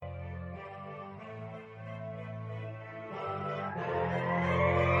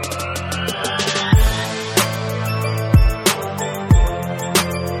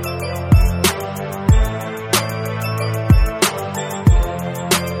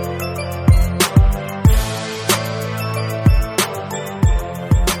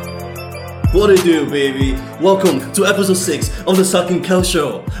What it do, baby? Welcome to episode 6 of the Sock and Kel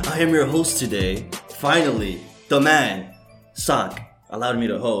Show. I am your host today. Finally, the man, Sock, allowed me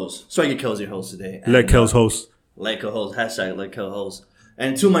to host. Swaggy Kel's your host today. Let Kel's host. Let Kel host. Hashtag Let Kel host.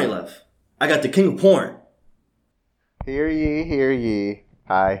 And to my left, I got the king of porn. Hear ye, hear ye.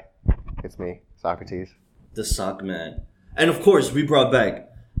 Hi, it's me, Socrates. The Sock Man. And of course, we brought back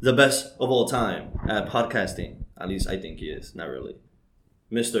the best of all time at podcasting. At least I think he is. Not really.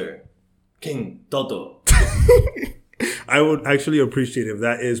 Mr. King Toto. I would actually appreciate if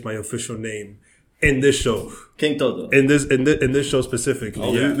that is my official name in this show. King Toto. In this show specifically.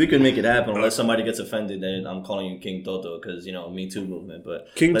 Oh, yeah. we could make it happen unless somebody gets offended that I'm calling you King Toto because, you know, Me Too movement. But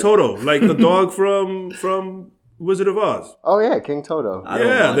King Toto, like the dog from Wizard of Oz. Oh yeah, King Toto.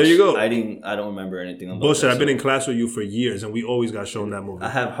 There you go. I don't remember anything about Bullshit. that, I've been in class with you for years, and we always got shown that movie. I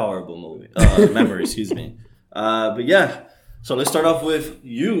have horrible memory, excuse me. But yeah, so let's start off with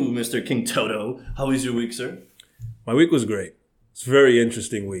you, Mr. King Toto. How was your week, sir? My week was great. It's a very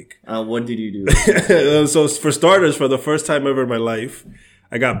interesting week. What did you do? So for starters, for the first time ever in my life,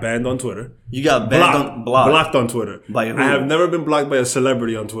 I got banned on Twitter. You got banned blocked on Twitter. By who? I have never been blocked by a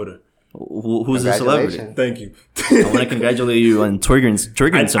celebrity on Twitter. Who's the celebrity? Thank you. I want to congratulate you on triggering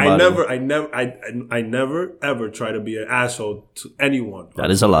somebody. I never ever try to be an asshole to anyone.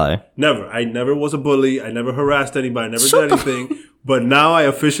 That is a lie. Never. I never was a bully. I never harassed anybody. I never did anything. But now I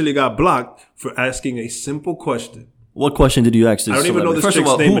officially got blocked for asking a simple question. What question did you ask this I don't even know this First chick's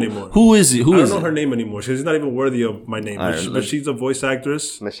of all, name anymore. Who is it? I don't know her name anymore. She's not even worthy of my name. Right, but she's a voice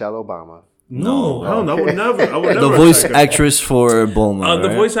actress. Michelle Obama. No, hell no. I would never. The voice actress for Bulma. The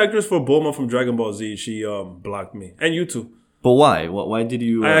right? voice actress for Bulma from Dragon Ball Z. She blocked me. And you too. But why? Why did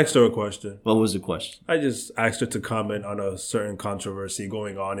you... I asked her a question. What was the question? I just asked her to comment on a certain controversy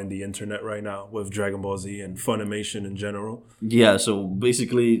going on in the internet right now with Dragon Ball Z and Funimation in general. Yeah, so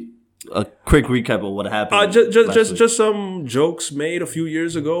basically a quick recap of what happened. Just some jokes made a few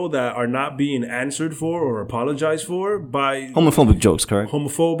years ago that are not being answered for or apologized for by homophobic jokes, correct?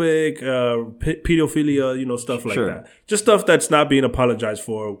 Homophobic, pedophilia, stuff like that. Just stuff that's not being apologized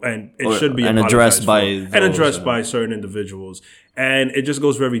for, and it should be addressed by certain individuals. And it just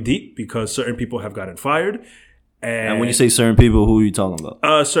goes very deep because certain people have gotten fired. And when you say certain people, who are you talking about?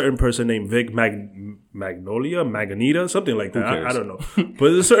 A certain person named Vic Maganita, something like that. I don't know. But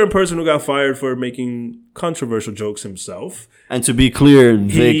there's a certain person who got fired for making controversial jokes himself. And to be clear,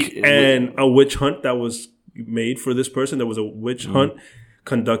 Vic... And a witch hunt that was made for this person. There was a witch hunt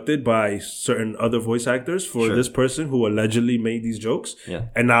conducted by certain other voice actors for this person who allegedly made these jokes. Yeah.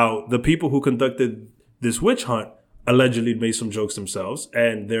 And now the people who conducted this witch hunt allegedly made some jokes themselves,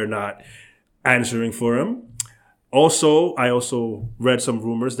 and they're not answering for him. Also, I read some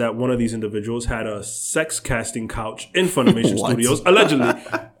rumors that one of these individuals had a sex casting couch in Funimation Studios. Allegedly.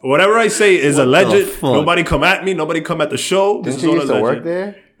 Whatever I say is alleged. Nobody come at me. Nobody come at the show. Didn't you used to work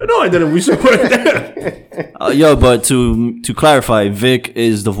there? No, I didn't. We should work there. But to clarify, Vic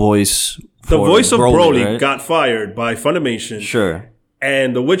is the voice The voice of Broly right? got fired by Funimation. Sure.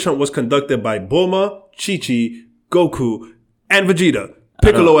 And the witch hunt was conducted by Bulma, Chi-Chi, Goku, and Vegeta.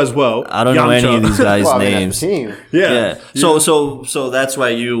 Piccolo as well. I don't know any of these guys' names. Team. Yeah. So that's why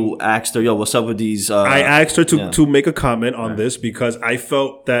you asked her, what's up with these? I asked her to make a comment on this because I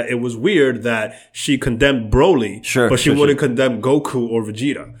felt that it was weird that she condemned Broly, but she wouldn't condemn Goku or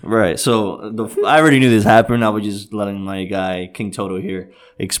Vegeta. Right. So I already knew this happened. I was just letting my guy King Toto here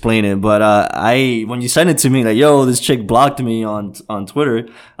explain it. But when you sent it to me, like, this chick blocked me on Twitter,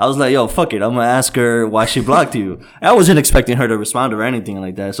 I was like, fuck it. I'm gonna ask her why she blocked you. I wasn't expecting her to respond or anything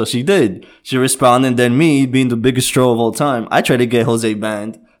like that. So she did. She responded. Then me, being the biggest troll of all time, I tried to get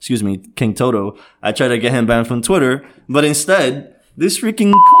King Toto. I tried to get him banned from Twitter, but instead, this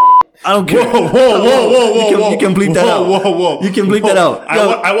freaking I don't care. Whoa. You can bleep that out. Whoa. You can bleep that out.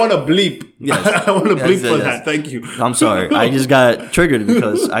 I want to bleep. Yes. I want to bleep for that. Thank you. I'm sorry. I just got triggered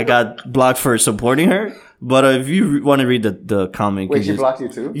because I got blocked for supporting her. But if you want to read the comment, wait, she blocked you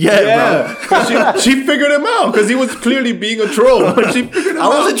too? Yeah, bro. she figured him out because he was clearly being a troll. She figured him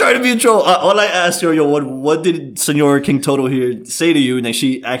out. I wasn't trying to be a troll. All I asked her, what did Senor King Toto here say to you? And then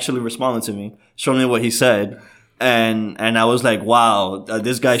she actually responded to me, showing me what he said. And I was like, wow,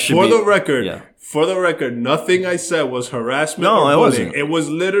 this guy should be... For the record, nothing I said was harassment or bullying. Wasn't. It was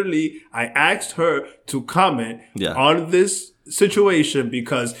literally, I asked her to comment on this situation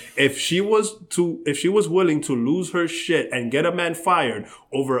because if she was willing to lose her shit and get a man fired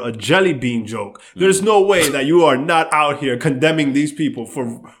over a jelly bean joke, there's no way that you are not out here condemning these people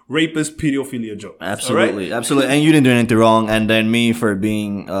for rapist pedophilia jokes. Absolutely. And you didn't do anything wrong. And then me for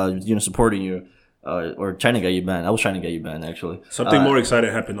being, supporting you. or trying to get you banned. I was trying to get you banned actually. Something more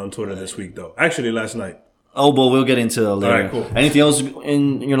exciting happened on Twitter this week, though. Actually, last night. Oh, but we'll get into it later. All right, cool. Anything else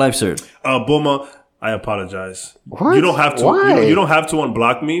in your life, sir? Bulma, I apologize. What? You don't have to. Why? You don't have to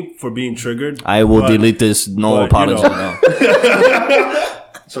unblock me for being triggered. I will but- delete this. No but, apology. you know. No.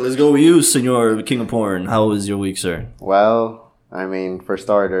 So let's go with you, Senor King of Porn. How was your week, sir? Well, I mean, for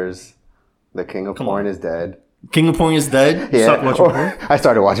starters, the king of porn on. is dead. King of Porn is dead. Yeah, Stop watching porn? I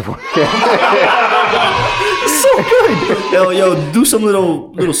started watching porn. Yo, do some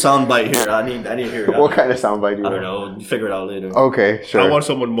little sound bite here. I need to hear it. What kind of soundbite do you I don't want? know. Figure it out later. Okay, sure. I want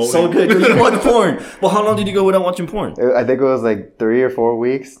someone moaning. So good. 'Cause you watch porn. Well, how long did you go without watching porn? I think it was like 3 or 4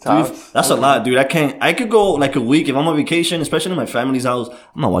 weeks tops. That's a lot, dude. I could go like a week if I'm on vacation, especially in my family's house.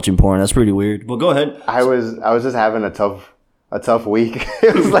 I'm not watching porn. That's pretty weird. But go ahead. I was just having a tough week.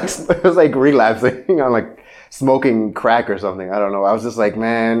 it was like relapsing on like smoking crack or something. I don't know. I was just like,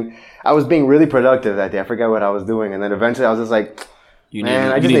 man, I was being really productive that day. I forgot what I was doing, and then eventually I was just like,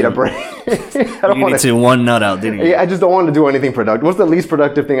 I just need a break. I don't You want need to one nut out, didn't you? Yeah, I just don't want to do anything productive. What's the least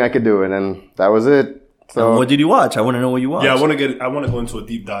productive thing I could do? And then that was it. So, What did you watch? I want to know what you watched. Yeah, I want to go into a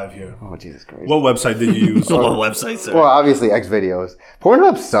deep dive here. oh Jesus Christ. What website did you use? What website, sir? Well, obviously X videos.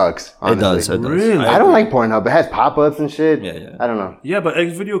 Pornhub sucks. Honestly. It does. Really? I don't like Pornhub. It has pop-ups and shit. Yeah. I don't know. Yeah, but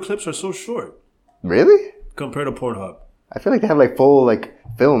X video clips are so short Really? compared to Pornhub. I feel like they have like full like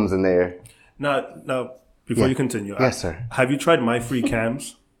films in there. Now, before you continue, Yes, sir. Have you tried My Free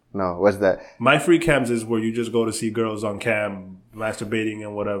Cams? No, what's that? My Free Cams is where you just go to see girls on cam masturbating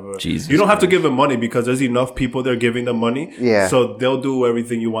and whatever. Jesus you don't have to give them money because there's enough people there giving them money. Yeah. So they'll do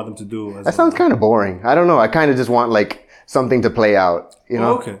everything you want them to do. That sounds kind of boring. I don't know. I kind of just want like something to play out. You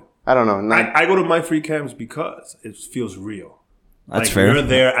know? okay. I don't know. Not, I go to My Free Cams because it feels real. That's like fair. You're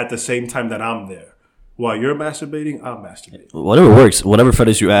there at the same time that I'm there. While you're masturbating, I'm masturbating. Whatever works. Whatever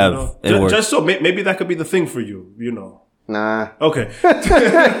fetish you have, You know? it works. Just so maybe that could be the thing for you. You know. nah. Okay.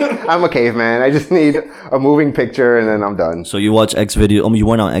 I'm a caveman. I just need a moving picture and then I'm done. So you watch X video. You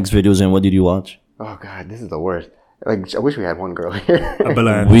went on X videos and what did you watch? Oh God, this is the worst. Like I wish we had one girl here. By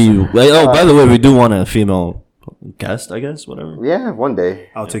the way, we do want a female guest, I guess. Whatever. Yeah, one day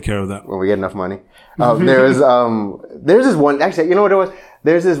I'll take care of that. when we get enough money. There's this one. Actually, you know what it was?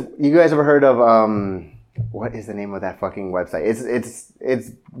 There's this. You guys ever heard of what is the name of that fucking website?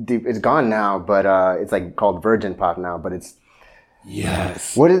 It's deep. It's gone now, but it's like called Virgin Pop now. But it's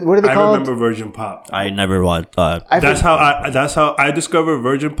Yes. what are they I called? remember Virgin Pop. I never watched. That's how I discovered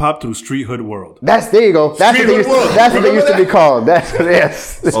Virgin Pop through Street Hood World. There you go. That's what they Street used, Hood World. that's what they Remember used to be that? called. That's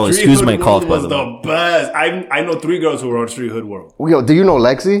yes. Oh, Street excuse Hood my cough, World by was the way. the best. I know 3 girls who were on Street Hood World. Yo, do you know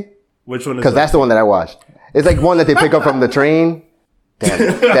Lexi? Which one is Because that? that's the one that I watched. It's like one that they pick up from the train.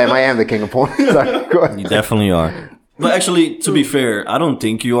 Damn, I am the king of porn. Sorry, go ahead. You definitely are. But actually, to be fair, I don't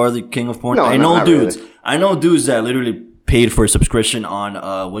think you are the king of porn. No, I no, know not dudes. really. I know dudes that literally paid for a subscription on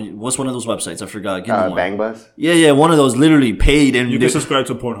what's one of those websites? I forgot. Give me one. Bang Bus. Yeah, one of those literally paid and You can subscribe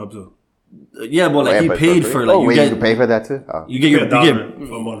to Pornhub too. yeah, but like Yeah, he but paid free? for like Oh, wait, you you get can pay for that too. Oh. you get You your get you $1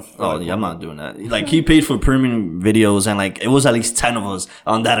 get a month. Oh yeah, I'm not doing that. Like he paid for premium videos and like it was at least 10 of us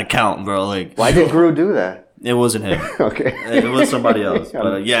on that account, bro. Like Why did Gru do that? it wasn't him. Okay. It was somebody else.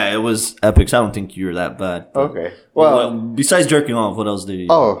 But yeah, it was epic. I don't think you're that bad. Okay. Well, Well. besides jerking off, what else did you?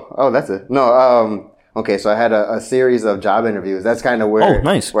 Oh, that's it. No. Okay. So I had a series of job interviews. That's kind of where. Oh,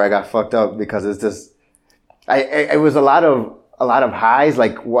 nice. Where I got fucked up because it's just. It was a lot of highs.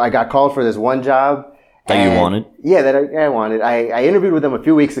 Like I got called for this one job That you and- wanted? Yeah, that I wanted. I interviewed with them a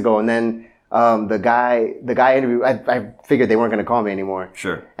few weeks ago, and then the guy interviewed. I figured they weren't going to call me anymore.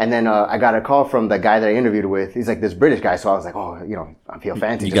 Sure. And then I got a call from the guy that I interviewed with. He's like this British guy, so I was like, oh, I feel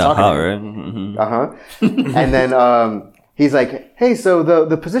fancy. You just got talking hot, to him. right? And then he's like, hey, so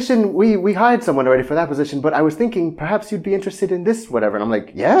the position we hired someone already for that position, but I was thinking perhaps you'd be interested in this whatever. And I'm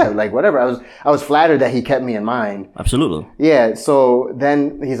like, yeah, like whatever. I was flattered that he kept me in mind. Absolutely. Yeah. So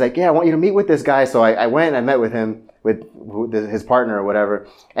then he's like, yeah, I want you to meet with this guy. So I went and I met with him with his partner or whatever,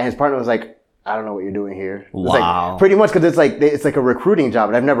 and his partner was like, I don't know what you're doing here. It's like, Wow. pretty much because it's like a recruiting job,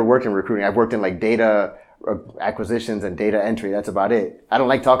 and I've never worked in recruiting. I've worked in like data acquisitions and data entry. That's about it. I don't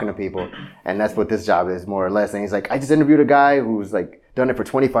like talking to people, and that's what this job is more or less. And he's like, I just interviewed a guy who's like done it for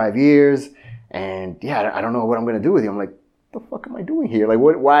 25 years, and yeah, I don't know what I'm gonna do with you. I'm like, the fuck am I doing here? Like,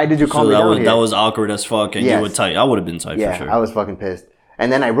 why did you call So me down here? that was awkward as fuck, and Yes. you were tight. I would have been tight Yeah, for sure. I was fucking pissed.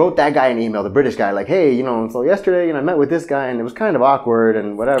 And then I wrote that guy an email, the British guy, like, hey, so yesterday, I met with this guy and it was kind of awkward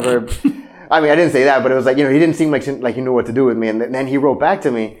and whatever. I mean, I didn't say that, but it was like, he didn't seem like he knew what to do with me. And then he wrote back to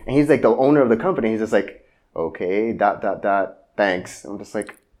me and he's like the owner of the company. He's just like, okay, ... thanks. I'm just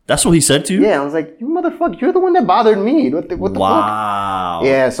like, That's what he said to you? Yeah, I was like, you motherfucker, you're the one that bothered me. What the fuck? Wow.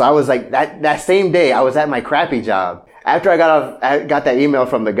 Yeah, so I was like, that same day, I was at my crappy job. After I got that email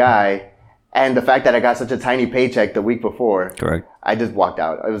from the guy, and the fact that I got such a tiny paycheck the week before. Correct. I just walked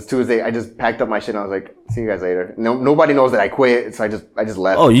out. It was Tuesday. I just packed up my shit and I was like, see you guys later. Nobody knows that I quit, so I just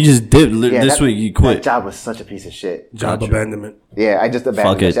left. Oh, you just did this week. You quit. That job was such a piece of shit. Job abandonment. Yeah, I just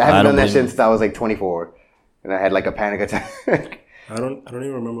abandoned Fuck it. it. I haven't I don't done that blame shit you. since I was like 24. And I had like a panic attack. I don't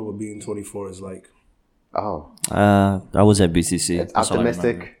even remember what being 24 is like. Oh. I was at BCC. It's That's all I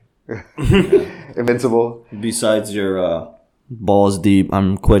optimistic. Invincible. remember. Besides your balls deep,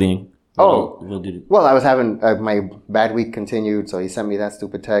 I'm quitting. Oh. We'll do Well, I was having my bad week continued, so he sent me that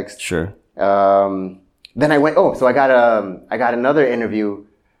stupid text. Sure. Then I went. Oh, so I got another interview,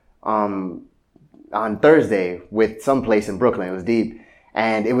 on Thursday with some place in Brooklyn. It was deep,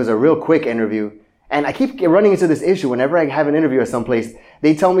 and it was a real quick interview. And I keep running into this issue whenever I have an interview at some place.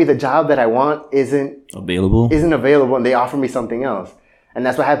 They tell me the job that I want isn't Available? available, and they offer me something else. And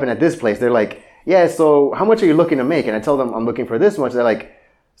that's what happened at this place. They're like, "Yeah, so how much are you looking to make?" And I tell them I'm looking for this much. They're like,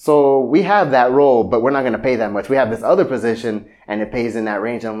 "So we have that role, but we're not going to pay that much. We have this other position, and it pays in that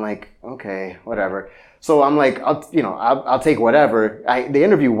range." I'm like, "Okay, whatever." So I'm like, I'll take whatever. The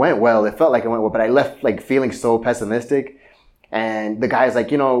interview went well. It felt like it went well, but I left like feeling so pessimistic. And the guy's like,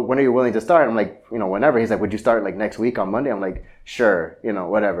 when are you willing to start? I'm like, whenever. He's like, would you start like next week on Monday? I'm like, sure,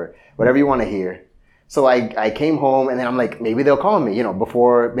 whatever you want to hear. So I came home and then I'm like, maybe they'll call me,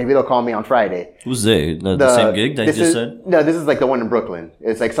 maybe they'll call me on Friday. Who's they? The same gig that you just said? No, this is like the one in Brooklyn.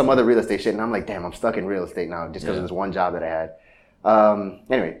 It's like some other real estate shit. And I'm like, damn, I'm stuck in real estate now just because of this one job that I had.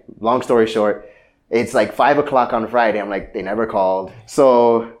 Anyway, long story short, it's like 5 o'clock on Friday. I'm like, they never called.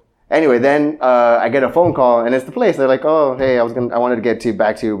 So anyway, then I get a phone call and it's the place. They're like, oh, hey, I wanted to get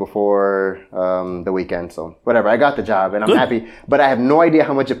back to you before the weekend. So whatever, I got the job and I'm happy, but I have no idea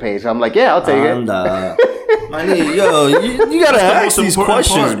how much it pays. So I'm like, yeah, I'll take it. My nigga, yo, you gotta ask these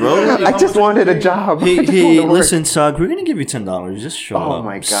questions, bro. I just wanted a job. Hey, listen, Sug, we're gonna give you $10. Just show up. Oh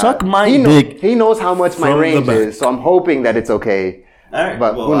my God. Suck my dick. dick. He knows how much my range is, so I'm hoping that it's okay. All right,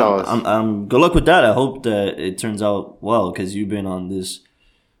 but who knows? I'm good luck with that. I hope that it turns out well because you've been on this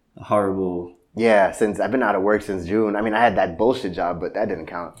horrible. Yeah, since I've been out of work since June. I mean, I had that bullshit job, but that didn't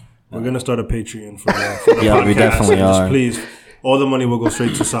count. We're gonna start a Patreon for the Yeah, we definitely Just are. please, all the money will go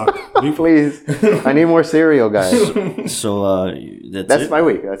straight to Sock. Please, I need more cereal, guys. So That's my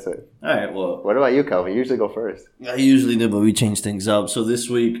week. That's it. All right. Well, What about you, Kelvin? You usually go first. I usually do, but we change things up. So this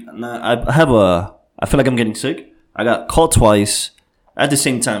week, I feel like I'm getting sick. I got called twice at the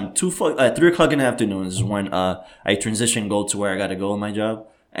same time. 3 o'clock in the afternoon is when I transition, go to where I gotta go in my job,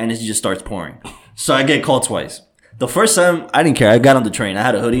 and it just starts pouring. So I get called twice. The first time, I didn't care. I got on the train. I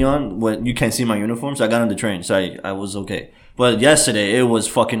had a hoodie on. When you can't see my uniform, so I got on the train. So I was okay. But yesterday, it was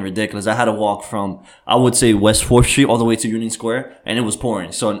fucking ridiculous. I had to walk from, I would say, West 4th Street all the way to Union Square, and it was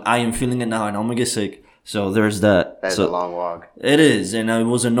pouring. So I am feeling it now, and I'm gonna get sick. So there's that. That's a long walk. It is, and it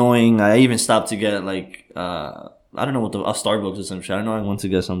was annoying. I even stopped to get I don't know what a Starbucks or some shit. I know I want to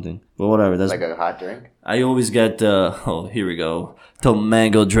get something, but whatever. That's Like a hot drink? I always get here we go. The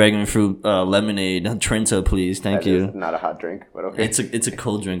mango dragon fruit lemonade. Trenta, please. Thank That you. is not a hot drink, but okay. It's a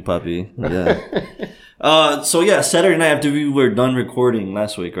cold drink, puppy. Yeah. So yeah, Saturday night after we were done recording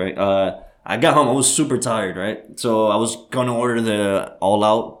last week, right? I got home. I was super tired, right? So I was gonna order the All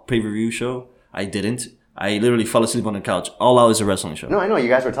Out pay-per-view show. I didn't. I literally fell asleep on the couch. All Out is a wrestling show. No, I know. You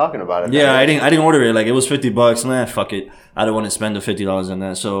guys were talking about it. Yeah, I didn't order it. Like, it was $50. Nah, fuck it. I don't want to spend the $50 on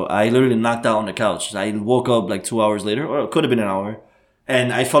that. So I literally knocked out on the couch. I woke up like 2 hours later, or it could have been an hour.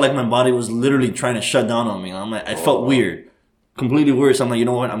 And I felt like my body was literally trying to shut down on me. I'm like, I felt weird. Completely weird. So I'm like, you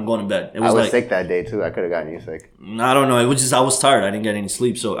know what? I'm going to bed. It I was like, sick that day too. I could have gotten you sick. I don't know. It was just, I was tired. I didn't get any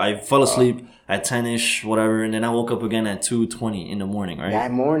sleep. So I fell asleep at 10-ish, whatever. And then I woke up again at 2:20 in the morning, right?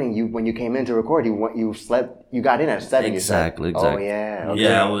 That morning, when you came in to record, you slept. You got in at 7. Exactly. Oh yeah. Okay.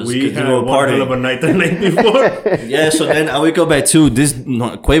 Yeah, I was We good to had go one hell of party. a night the night before. Yeah, so then I wake up at 2.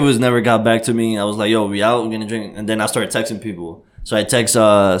 Quavers never got back to me. I was like, yo, we out, we're gonna drink. And then I started texting people. So I text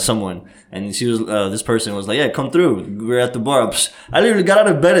someone, and she was this person was like, yeah, come through. We're at the bar. I literally got out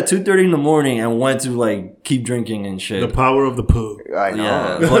of bed at 2:30 in the morning and went to like keep drinking and shit. The power of the poo. I know.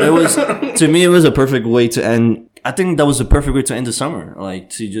 Yeah, but it was, to me, it was a perfect way to end. I think that was the perfect way to end the summer, like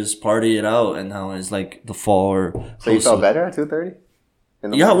to just party it out. And now it's like the fall. Or So you felt better at 2:30?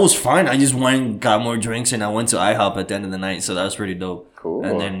 Yeah, it was fine. I just went and got more drinks, and I went to IHOP at the end of the night, so that was pretty dope. Cool.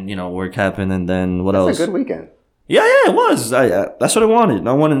 And then work happened, and then what It's else? a good weekend. Yeah, it was. That's what I wanted.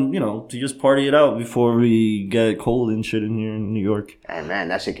 I wanted, to just party it out before we get cold and shit in here in New York. And man,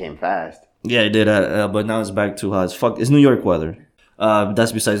 that shit came fast. Yeah, it did. But now it's back to hot as fuck. It's New York weather.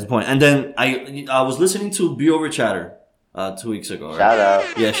 That's besides the point. And then I was listening to Be Over Chatter 2 weeks ago. Right? Shout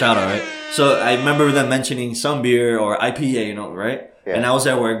out. Yeah, shout out, right? So I remember them mentioning some beer or IPA, you know, right? Yeah. And I was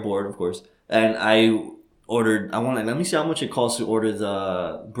at work, bored, of course. And I ordered. Let me see how much it costs to order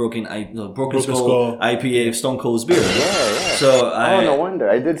the Broken Skull IPA Stone Cold's beer. Right? Yeah. So no wonder.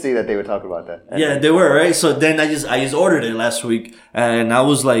 I did see that they were talking about that. Yeah, they were, right? So then I just ordered it last week, and I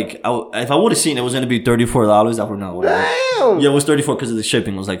was like, if I would have seen it was going to be $34, I would not. Damn! Yeah, it was 34 because of the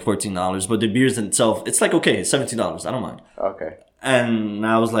shipping was like $14, but the beers in itself, it's like okay, it's $17. I don't mind. Okay. And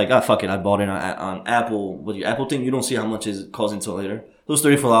I was like, fuck it. I bought it on Apple. With your Apple thing, you don't see how much it costs until later. It was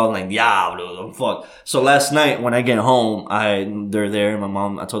 $34. Like, yeah, dude, fuck. So last night when I get home, they're there. My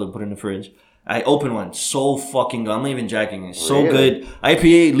mom, I told her to put it in the fridge. I opened one. So fucking good. I'm not even jacking it. So Really? good.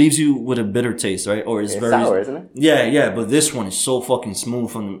 IPA leaves you with a bitter taste, right? Or it's very sour, isn't it? Yeah. But this one is so fucking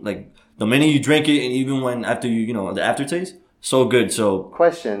smooth from like the minute you drink it, and even when after you know the aftertaste, so good. So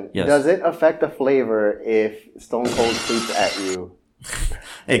Question: Yes. Does it affect the flavor if Stone Cold tweets at you?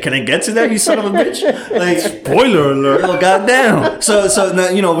 hey, can I get to that? You son of a bitch! Like. Spoiler alert. Oh goddamn! So now,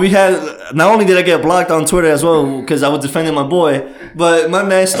 you know, we had. Not only did I get blocked on Twitter as well because I was defending my boy, but my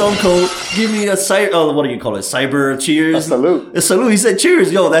man Stone Cold give me a what do you call it? Cyber cheers. A salute. A salute. He said,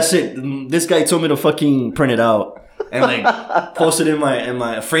 "Cheers, yo." That's it. This guy told me to fucking print it out and like post it in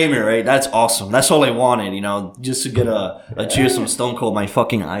my framer. Right? That's awesome. That's all I wanted, you know, just to get a cheers from Stone Cold, my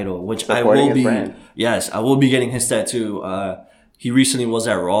fucking idol, which I Supporting will his be. brand. Yes, I will be getting his tattoo. He recently was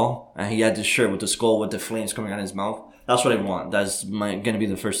at Raw, and he had this shirt with the skull with the flames coming out of his mouth. That's what I want. That's gonna be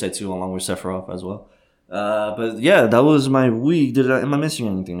the first tattoo along with Sephiroth as well. But yeah, that was my week. Am I missing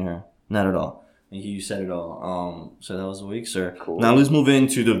anything here? Not at all. You said it all. So that was the week, sir. Cool. Now let's move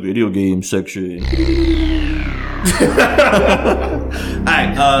into the video game section.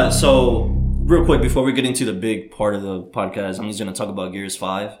 Alright, so real quick before we get into the big part of the podcast, I'm just gonna talk about Gears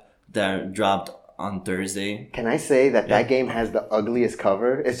 5 that dropped on Thursday. Can I say that game has the ugliest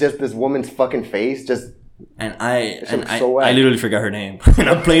cover? It's just this woman's fucking face. And I whack. literally forgot her name. And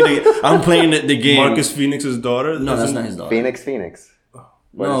I'm playing the game. Marcus Phoenix's daughter? No, that's not his daughter. Phoenix.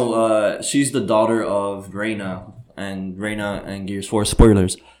 She's the daughter of Reyna and Gears 4.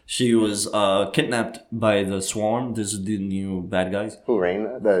 Spoilers. She was kidnapped by the Swarm. This is the new bad guys. Who,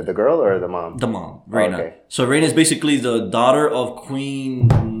 Reyna? The girl or the mom? The mom, Reyna. Okay. So Reyna is basically the daughter of Queen,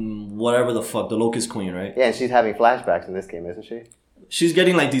 whatever the fuck, the Locust Queen, right? Yeah, and she's having flashbacks in this game, isn't she? She's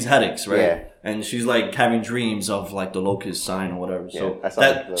getting like these headaches, right? Yeah. And she's like having dreams of like the Locust sign or whatever. So I saw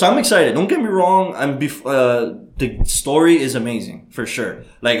that. so I'm excited. Don't get me wrong. The story is amazing for sure.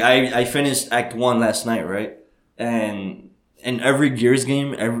 Like I finished Act 1 last night, right? And in every Gears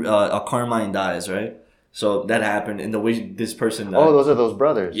game, a Carmine dies, right? So that happened, and the way this person died. Oh, those are those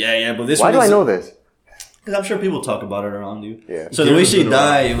brothers. Yeah, but this Why one do I is- know this? Because I'm sure people talk about it around you. Yeah. So the way she Gears is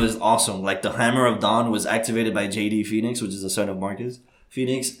died, it was awesome. Like the Hammer of Dawn was activated by JD Phoenix, which is the son of Marcus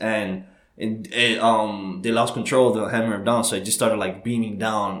Phoenix, and they lost control of the Hammer of Dawn, so it just started like beaming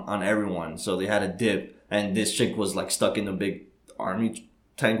down on everyone. So they had a dip, and this chick was like stuck in a big army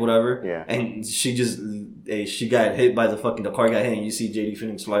tank, whatever. Yeah. And she got hit by the car got hit, and you see JD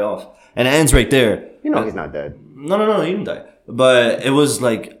Phoenix fly off, and it ends right there. You know he's not dead. No, he didn't die. But it was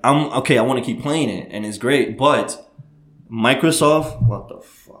like, I want to keep playing it, and it's great. But Microsoft, what the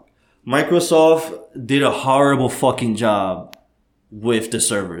fuck? Microsoft did a horrible fucking job with the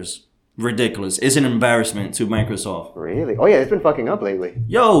servers. Ridiculous. It's an embarrassment to Microsoft. Really? Oh yeah, it's been fucking up lately.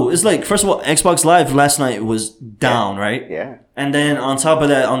 Yo, it's like, first of all, Xbox Live last night was down, right? Yeah. And then on top of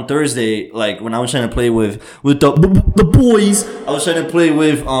that, on Thursday, like when I was trying to play with the boys, I was trying to play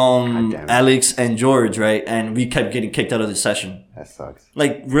with damn it. Alex and George, right? And we kept getting kicked out of the session. That sucks.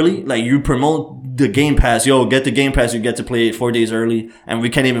 Like really? Like you promote the Game Pass, yo, get the Game Pass, you get to play it 4 days early, and we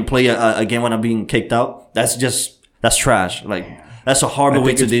can't even play a game when I'm being kicked out. That's trash. Like that's a horrible I way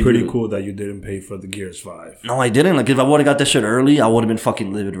think to it's debut. pretty cool that you didn't pay for the Gears 5. No, I didn't. Like if I would have got that shit early, I would have been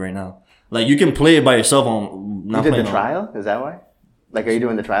fucking livid right now. Like you can play it by yourself on not You did playing the on- trial? Is that why? Like, are you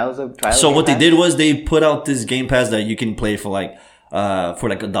doing the trials of trials? So Game what they Pass? did was they put out this Game Pass that you can play for like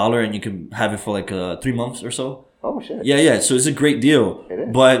 $1, and you can have it for like 3 months or so. Oh shit. Yeah. So it's a great deal. It is.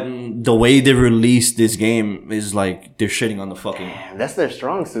 But the way they released this game is like they're shitting on the fucking. And that's their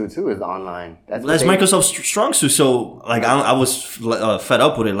strong suit too, is the online. That's That's Microsoft's strong suit. So like I was fed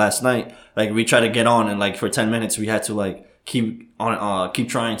up with it last night. Like we tried to get on, and like for 10 minutes we had to like keep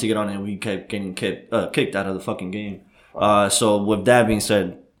trying to get on, and we kept getting kicked out of the fucking game. So with that being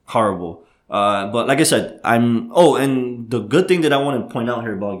said, horrible. But like I said, and the good thing that I want to point out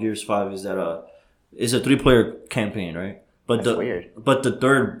here about Gears 5 is that it's a 3-player campaign, right? But That's weird. But the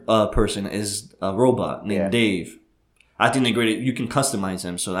third person is a robot named Yeah. Dave. I think they graded. You can customize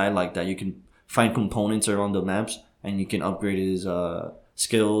him, so I like that. You can find components around the maps, and you can upgrade his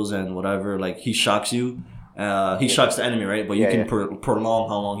skills and whatever. Like he shocks you, he shocks the enemy, right? But you can prolong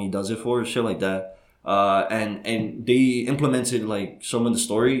how long he does it for, shit like that. And they implemented like some of the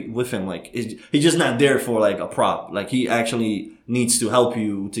story with him. Like he's just not there for like a prop. Like he actually needs to help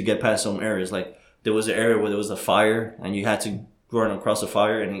you to get past some areas. Like there was an area where there was a fire, and you had to run across the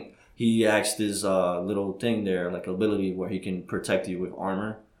fire, and he acts this little thing there, like ability where he can protect you with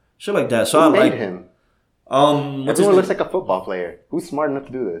armor, shit like that. So Who I made like him. Everyone looks like a football player. Who's smart enough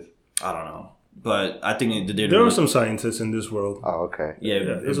to do this? I don't know, but I think they did. There are some scientists in this world. Oh, okay. Yeah,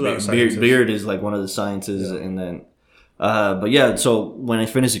 there's a lot of scientists. Beard is like one of the scientists, and then. But yeah, so when I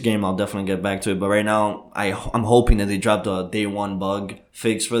finish the game, I'll definitely get back to it. But right now, I'm hoping that they drop the day one bug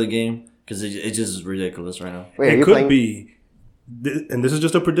fix for the game because it's just ridiculous right now. Wait, It could be, and this is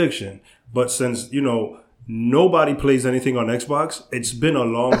just a prediction, but since nobody plays anything on Xbox, it's been a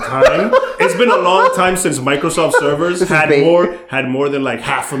long time. It's been a long time since Microsoft servers had more than like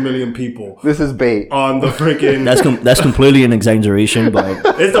 500,000 people. This is bait. On the freaking. That's completely an exaggeration, but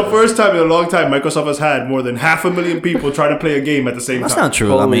It's the first time in a long time Microsoft has had more than 500,000 people trying to play a game at the same that's time. not true.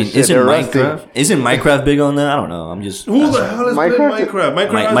 Holy I mean, shit, isn't they're rusty. Minecraft big on that? I don't know. I'm just Who the hell is playing Minecraft?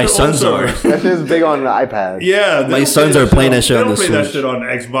 Minecraft has my their sons own are. servers. That shit's big on the iPad. Yeah, My sons are playing that shit They on don't the play that Switch. shit on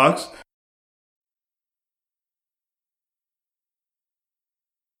Xbox.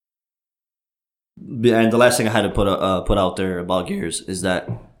 And the last thing I had to put out there about Gears is that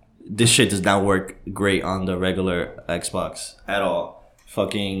this shit does not work great on the regular Xbox at all.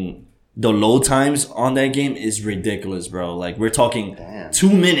 Fucking the load times on that game is ridiculous, bro. Like we're talking 2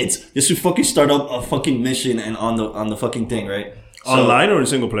 minutes just to fucking start up a fucking mission and on the fucking thing, right? So, Online or in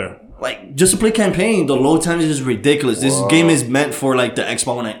single player? like just to play campaign, the load times is ridiculous. This game is meant for like the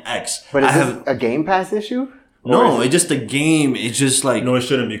Xbox One X. But is this a Game Pass issue? No, it's just the game. It's just like No, it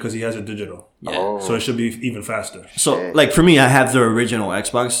shouldn't be because he has it digital. yeah. Oh. So it should be even faster. So like for me, I have the original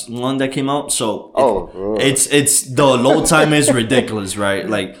Xbox One that came out. So it's the load time is ridiculous, right?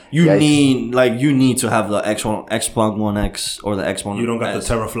 Like you need to have the Xbox One X or the Xbox. You don't got the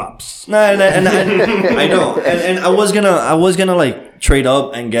teraflops. No, and I know, and I was gonna like trade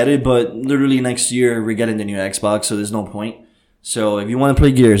up and get it, but literally next year we're getting the new Xbox, so there's no point. So if you want to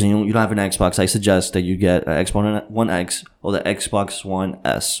play Gears and you don't have an Xbox, I suggest that you get an Xbox One X or the Xbox One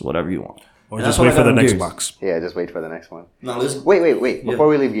S, whatever you want. Or And just that's what wait I for got the on next Gears. box. Yeah, just wait for the next one. No, listen. Wait. Before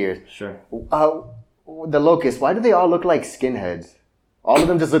we leave Gears. Sure. The Locusts, why do they all look like skinheads? All of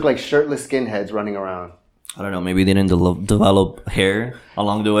them just look like shirtless skinheads running around. I don't know. Maybe they didn't develop hair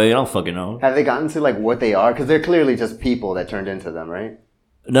along the way. I don't fucking know. Have they gotten to like what they are? Because they're clearly just people that turned into them, right?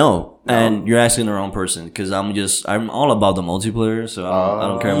 No, and you're asking the wrong person because I'm all about the multiplayer, so I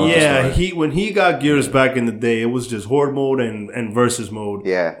don't care about Yeah, the story. when he got Gears back in the day, it was just horde mode and versus mode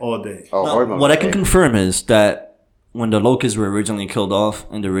all day. Oh, No, Horde mode, what I can okay. confirm is that when the Locusts were originally killed off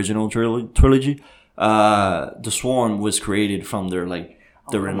in the original trilogy, the Swarm was created from their the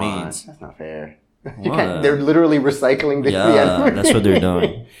Come on, remains. that's not fair. What? They're literally recycling the Yeah, enemy. that's what they're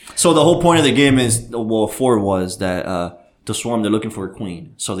doing. So the whole point of the game is, well, 4 was that the Swarm, they're looking for a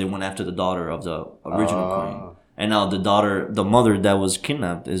queen, so they went after the daughter of the original queen, and now the mother that was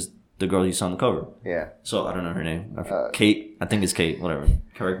kidnapped is the girl you saw on the cover. Yeah. So I don't know her name. Kate, I think it's Kate. Whatever.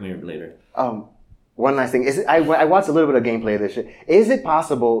 Correct me later. One last thing. I watched a little bit of gameplay of this shit. Is it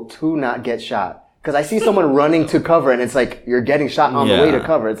possible to not get shot? Because I see someone running to cover and it's like you're getting shot on the way to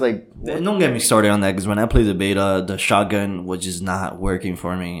cover. It's like... And don't get me started on that because when I played the beta, the shotgun was just not working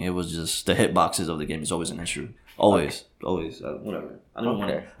for me. It was just the hitboxes of the game is always an issue. Always. Whatever. I don't want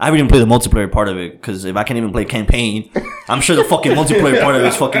to. I haven't even played the multiplayer part of it because if I can't even play campaign, I'm sure the fucking multiplayer part of it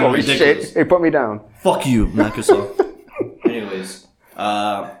is fucking ridiculous. Shit. Hey, put me down. Fuck you, Microsoft. Anyways,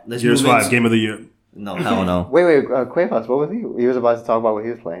 let's Gears move 5, into- Game of the Year. No, hell no. Wait, Quavos, what was he? He was about to talk about what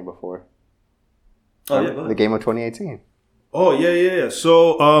he was playing before. Oh yeah, go The ahead. game of 2018. Oh, yeah.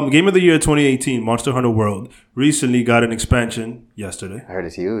 So, Game of the Year 2018, Monster Hunter World, recently got an expansion yesterday. I heard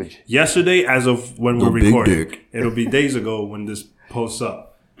it's huge. Yesterday, as of when we're big recording. dick. It'll be days ago when this posts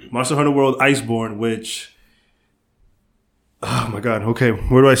up. Monster Hunter World Iceborne, which... Oh, my God. Okay,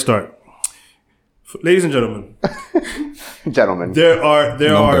 where do I start? Ladies and gentlemen, Gentlemen. there are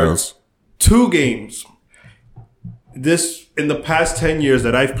Girls. 2 games in the past 10 years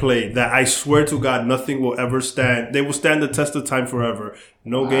that I've played that I swear to God nothing will ever stand. They will stand the test of time forever.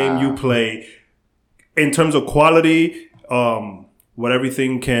 No game you play in terms of quality, what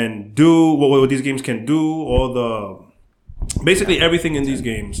everything can do, what these games can do, basically everything in these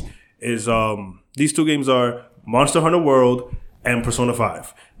games is these 2 games are Monster Hunter World and Persona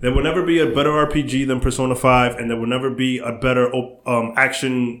 5. There will never be a better RPG than Persona 5, and there will never be a better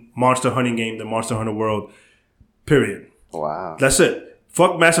action monster hunting game than Monster Hunter World, period. Wow. That's it.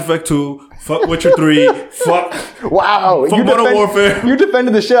 Fuck Mass Effect 2. Fuck Witcher 3. Fuck Wow. Fuck Modern Warfare. You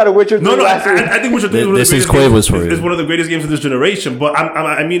defended the shit out of Witcher 3 No, last week. I think Witcher 3 is one of the This is greatest games. Quavos for you. It's one of the greatest games of this generation. But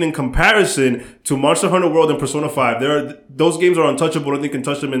I mean, in comparison to Monster Hunter World and Persona 5, those games are untouchable. Nothing can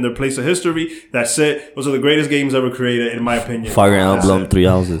touch them in their place of history. That's it. Those are the greatest games ever created, in my opinion. Fire Emblem, Three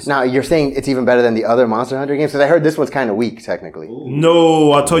Houses. Now, you're saying it's even better than the other Monster Hunter games? Because I heard this one's kind of weak, technically.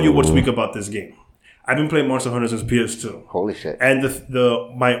 No, I'll tell you what's weak about this game. I've been playing Monster Hunter since PS2. Holy shit. And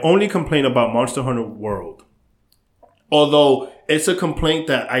my only complaint about Monster Hunter World, although it's a complaint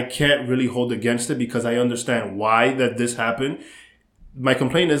that I can't really hold against it because I understand why that this happened, my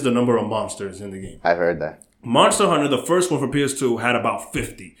complaint is the number of monsters in the game. I've heard that. Monster Hunter, the first one for PS2, had about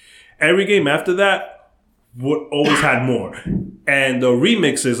 50. Every game after that always had more. And the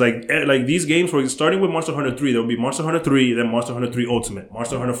remixes, like these games were starting with Monster Hunter 3, there would be Monster Hunter 3, then Monster Hunter 3 Ultimate,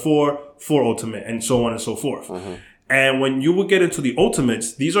 Monster Hunter 4, 4 Ultimate, and so on and so forth. Mm-hmm. And when you would get into the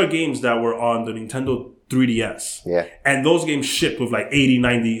Ultimates, these are games that were on the Nintendo 3DS. Yeah. And those games shipped with like 80,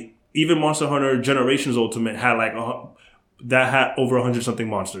 90. Even Monster Hunter Generations Ultimate had like that had over 100 something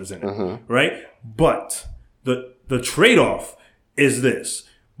monsters in it, mm-hmm. right? But the trade-off is this.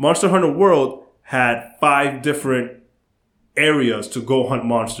 Monster Hunter World had 5 different areas to go hunt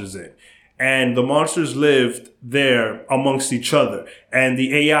monsters in. And the monsters lived there amongst each other. And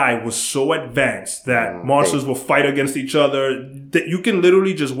the AI was so advanced that monsters will fight against each other. That you can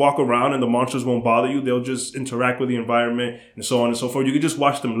literally just walk around and the monsters won't bother you. They'll just interact with the environment and so on and so forth. You can just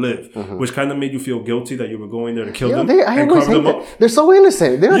watch them live, which kind of made you feel guilty that you were going there to kill them I and always carve hate them that. up. They're so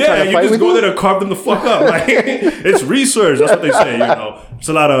innocent. They're not trying to fight with you. You just go there to carve them the fuck up. Like, it's research. That's what they say, you know. It's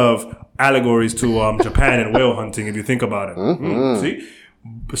a lot of allegories to Japan and whale hunting if you think about it. See?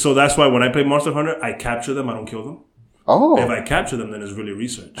 So that's why when I play Monster Hunter, I capture them. I don't kill them. Oh. If I capture them, then it's really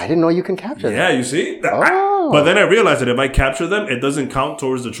research. I didn't know you can capture them. Yeah, you see? Oh. But then I realized that if I capture them, it doesn't count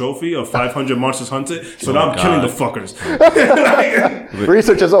towards the trophy of 500 monsters hunted. So now I'm killing the fuckers.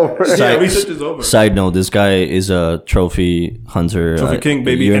 Research is over. Research is over. Side note, this guy is a trophy hunter. Trophy King,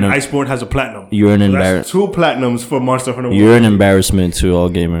 baby. And Iceborne has a platinum. You're an that's 2 platinums for Monster Hunter World. You're an embarrassment to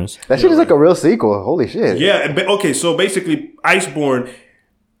all gamers. That shit is like a real sequel. Holy shit. Yeah. Okay, so basically, Iceborne...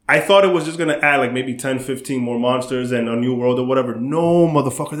 I thought it was just going to add like maybe 10, 15 more monsters and a new world or whatever. No,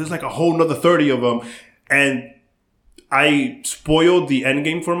 motherfucker. There's like a whole nother 30 of them. And I spoiled the end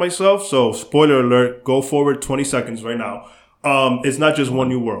game for myself. So spoiler alert, go forward 20 seconds right now. It's not just one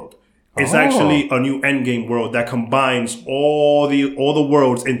new world. It's actually a new end game world that combines all the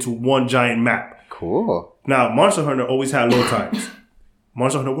worlds into one giant map. Cool. Now, Monster Hunter always had load times.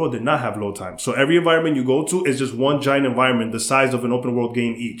 Monster Hunter World did not have load time. So every environment you go to is just one giant environment the size of an open world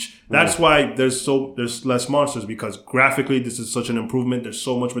game each. That's why there's less monsters, because graphically this is such an improvement. There's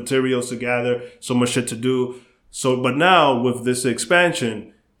so much materials to gather, so much shit to do. So, but now with this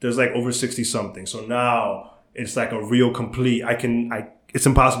expansion, there's like over 60 something. So now it's like a real complete, it's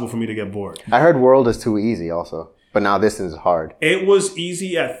impossible for me to get bored. I heard World is too easy also. But now this is hard. It was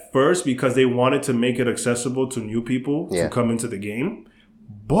easy at first because they wanted to make it accessible to new people to come into the game.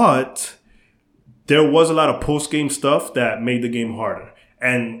 But there was a lot of post-game stuff that made the game harder.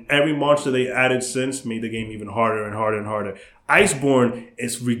 And every monster they added since made the game even harder and harder and harder. Iceborne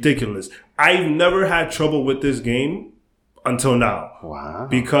is ridiculous. I've never had trouble with this game until now. Wow.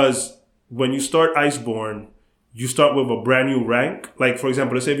 Because when you start Iceborne, you start with a brand new rank. Like, for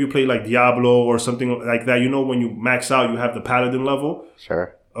example, let's say if you play like Diablo or something like that, you know, when you max out, you have the Paladin level.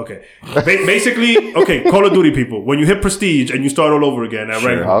 Sure. Okay. Basically, Call of Duty people, when you hit Prestige and you start all over again at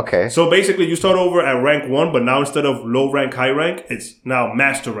rank. Okay. So basically, you start over at rank 1, but now instead of low rank, high rank, it's now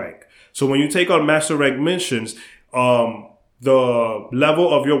master rank. So when you take on master rank missions, the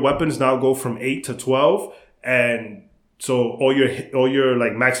level of your weapons now go from 8 to 12, and so all your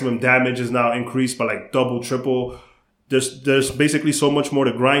like maximum damage is now increased by like double, triple. There's basically so much more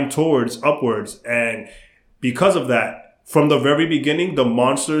to grind towards upwards, and because of that, from the very beginning, the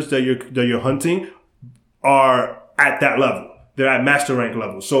monsters that you're hunting are at that level. They're at master rank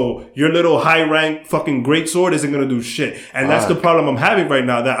level. So your little high rank fucking greatsword isn't going to do shit. And that's the problem I'm having right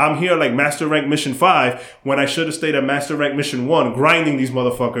now, that I'm here like master rank mission 5 when I should have stayed at master rank mission 1 grinding these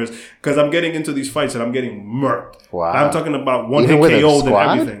motherfuckers, because I'm getting into these fights and I'm getting murked. Wow. I'm talking about one hit KO'd and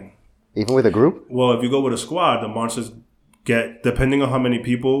everything. Even with a group? Well, if you go with a squad, the monsters get, depending on how many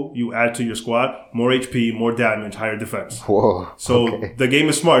people you add to your squad, more HP, more damage, higher defense. Whoa. So the game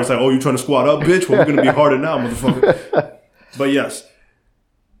is smart. It's like, oh, you're trying to squad up, bitch? Well, we're going to be harder now, motherfucker. But yes,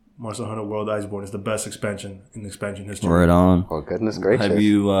 Monster Hunter World Iceborne is the best expansion in expansion history. Right on. Oh, goodness gracious. Have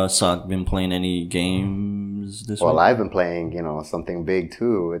you, Sock, been playing any games this Well, week? I've been playing, something big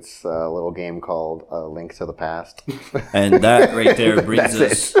too. It's a little game called Link to the Past. And that right there brings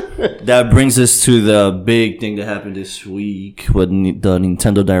That's us. That brings us to the big thing that happened this week with the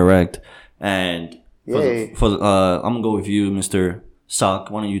Nintendo Direct. And Yay. I'm gonna go with you, Mr. Sock.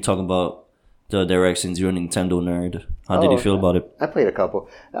 Why don't you talk about the Direct since you're a Nintendo nerd? How did you feel about it? I played a couple.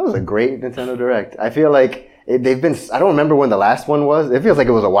 That was a great Nintendo Direct. I feel like they've been. I don't remember when the last one was. It feels like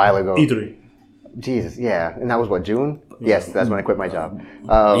it was a while ago. E3. Jesus, yeah. And that was what, June? Yes, that's when I quit my job.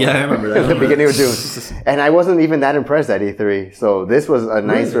 Yeah, I remember that. The beginning of June. And I wasn't even that impressed at E3. So this was a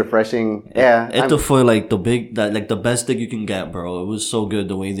nice, refreshing. Yeah. It for like the best thing you can get, bro. It was so good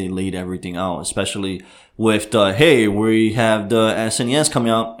the way they laid everything out, especially with hey, we have the SNES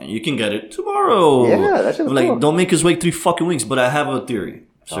coming out and you can get it tomorrow. Yeah, that shit was like cool. don't make us wait 3 fucking weeks. But I have a theory,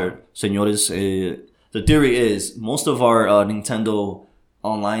 sir, senores. The theory is most of our Nintendo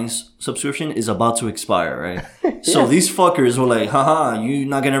online subscription is about to expire, right? So these fuckers were like, haha, you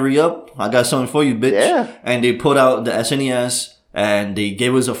not gonna re-up? I got something for you, bitch. Yeah. And they put out the SNES and they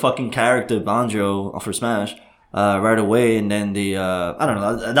gave us a fucking character, Banjo, for Smash, right away. And then they, I don't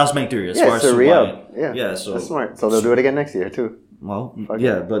know, that's my theory as far as it's a to re-up. why. Yeah. Yeah, so, That's smart. So they'll do it again next year, too. well,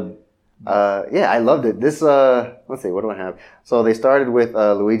 yeah, but Yeah, I loved it. This, let's see, what do I have? So they started with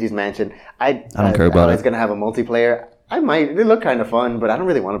Luigi's Mansion. I don't care about It's it. going to have a multiplayer. I might. They look kind of fun, but I don't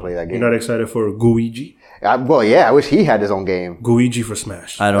really want to play that game. You're not excited for Guigi? Well, yeah, I wish he had his own game. Guigi for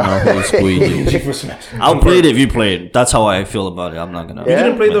Smash. I don't know who's Squeegee. for Smash. I'll play it if you play it. That's how I feel about it. I'm not gonna. You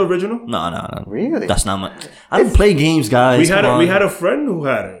didn't play the original? No. Really? That's not my. I don't play games, guys. We had Come we on. had a friend who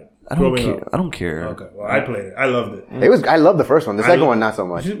had it. I don't growing care. up. I don't care. Okay, well, I played it. I loved it. I love the first one. The second one, not so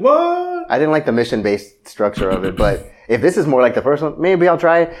much. What? I didn't like the mission-based structure of it, but if this is more like the first one, maybe I'll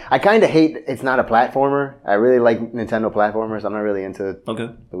try it. I kind of hate it's not a platformer. I really like Nintendo platformers. I'm not really into Okay.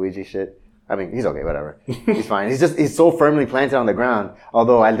 Luigi shit. I mean, he's okay, whatever. He's fine. He's so firmly planted on the ground.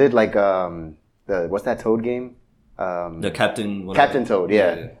 Although I did like what's that Toad game? The Captain. Whatever. Captain Toad.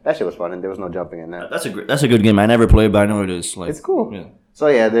 Yeah, that shit was fun, and there was no jumping in that. That's a good game. I never played, but I know it is. Like, It's cool. Yeah. So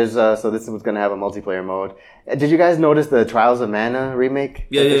yeah, there's so this was gonna have a multiplayer mode. Did you guys notice the Trials of Mana remake?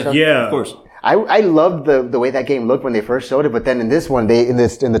 Yeah, that they yeah, showed? Yeah. Of course. I loved the way that game looked when they first showed it, but then in this one, in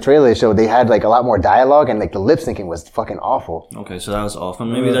the trailer they showed, they had like a lot more dialogue and like the lip syncing was fucking awful. Okay, so that was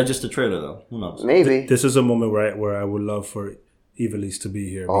awesome. Maybe that's just a trailer, though. Who knows? Maybe. This is a moment where I would love for Ivalice to be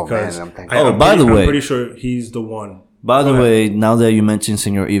here. Oh, because man, I'm thankful. by the way- I'm pretty sure he's the one. By the way, now that you mentioned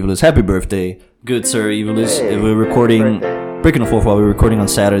Senor Evilis, happy birthday. Good sir Evilis. Hey, We're recording, birthday. breaking the fourth while we're recording on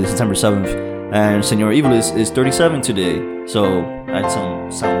Saturday, September 7th. And Senor Evilis is 37 today. So, I had some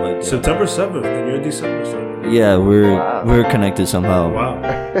soundbite there. September 7th, and you're December 7th. Yeah, Wow. we're connected somehow. Wow.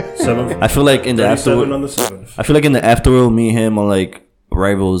 7th. I feel like in the 37 on afterworld, the 7th. I feel like in the afterworld, me and him are like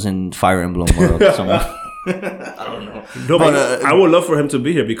rivals in Fire Emblem world. Somehow. No, but I would love for him to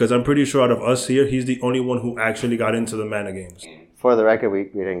be here because I'm pretty sure out of us here, he's the only one who actually got into the Mana games. For the record, we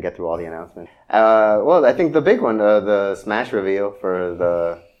didn't get through all the announcements. Well, I think the big one, the Smash reveal for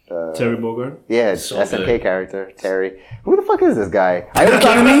the Terry Bogard. yeah, So SNK good. character Terry. Who the fuck is this guy? Are you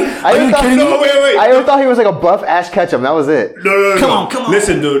kidding me? Are you kidding me? No, wait. I always thought he was like a buff Ash Ketchum. That was it. No. Come on.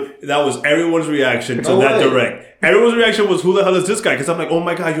 Listen, dude, that was everyone's reaction to No that way. direct. Everyone's reaction was, "Who the hell is this guy?" Because I'm like, "Oh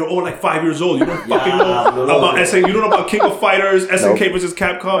my god, you're all like 5 years old. You don't fucking know about SNK. You don't know about King of Fighters, SNK versus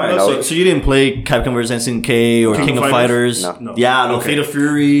Capcom." That's So, it. so you didn't play Capcom vs SNK or King of Fighters? No. Yeah, no. Okay. Fate of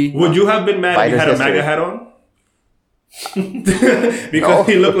Fury. Would you have been mad if he Fighters had a history. MAGA hat on? Because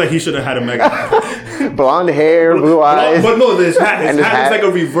he looked like he should have had a MAGA hat. Blonde hair, blue eyes. But no, his hat And his is hat. like a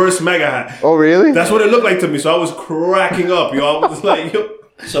reverse MAGA hat. Oh, really? That's what it looked like to me. So I was cracking up, yo. I was like, yo.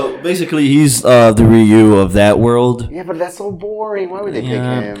 So basically, he's the Ryu of that world. Yeah, but that's so boring. Why would they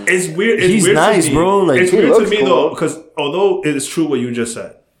Yeah. pick him? It's weird. It's He's weird nice, to me. bro. Like, it's he weird to looks me cool. though, because although it is true what you just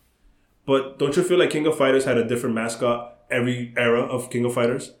said, but don't you feel like King of Fighters had a different mascot every era of King of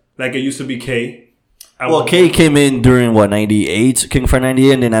Fighters? Like it used to be K. Well, K came in during what 98, King of Fighters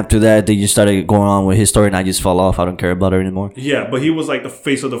 98, and then after that they just started going on with his story, and I just fell off. I don't care about it anymore. Yeah, but he was like the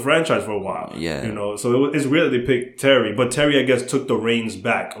face of the franchise for a while. Yeah. you know. So it's weird that they picked Terry, but Terry, I guess, took the reins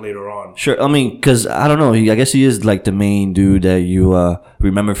back later on. Sure, I mean, because I don't know, I guess he is like the main dude that you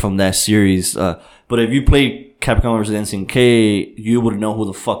remember from that series. But if you played Capcom vs SNK, you would know who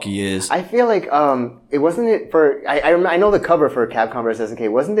the fuck he is. I feel like it wasn't it for I know the cover for Capcom vs SNK.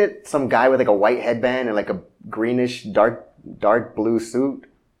 Wasn't it some guy with like a white headband and like a greenish dark blue suit?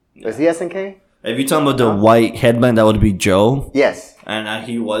 Was he SNK? If you're talking about the white headband, that would be Joe. Yes. And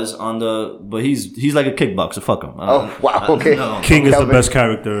he was on but he's like a kickboxer. Fuck him. Oh, wow. Okay. King is Kelvin. the best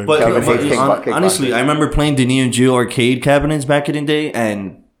character. But Kelvin hates kickboxing. honestly, I remember playing the Neo Geo arcade cabinets back in the day,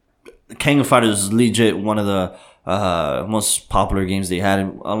 and King of Fighters is legit one of the most popular games they had,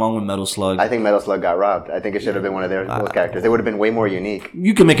 along with Metal Slug. I think Metal Slug got robbed. I think it should have been one of those characters. They would have been way more unique.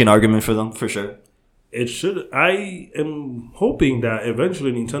 You can make an argument for them, for sure. It should. I am hoping that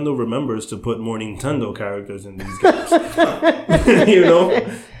eventually Nintendo remembers to put more Nintendo characters in these games. You know,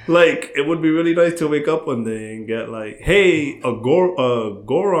 like it would be really nice to wake up one day and get like, hey, a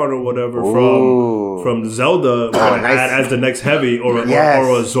Goron or whatever from Zelda nice. as the next heavy, or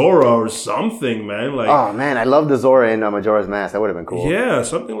a Zora or something, man. Like, Oh man, I love the Zora in Majora's Mask. That would have been cool. yeah,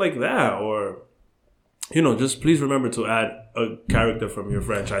 something like that, or just please remember to add a character from your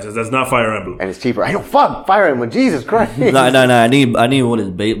franchises that's not Fire Emblem. And it's cheaper. I don't fuck Fire Emblem. Jesus Christ. No. I need what is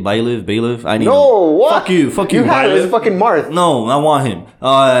Bailiff? I need No, what? Fuck you. You had it. It's Bailiff. fucking Marth. No, I want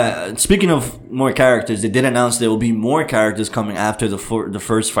him. Speaking of more characters, they did announce there will be more characters coming after the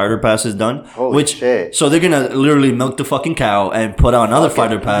first fighter pass is done. Holy shit. So they're gonna literally milk the fucking cow and put out another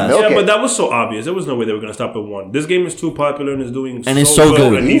fighter pass. Milk Yeah, it. but that was so obvious. There was no way they were going to stop at one. This game is too popular and it's doing And it's so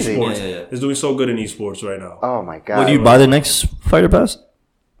good. in Easy. esports. Yeah. It's doing so good in esports right now. Oh my god. Would you buy the next fighter pass?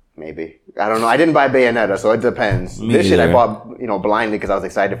 Maybe. I don't know. I didn't buy Bayonetta, so it depends. Me This shit I neither. bought, blindly because I was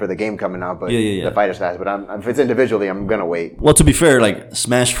excited for the game coming out. But Yeah. the Fighter's Pass. But if it's individually, I'm gonna wait. Well, to be fair, like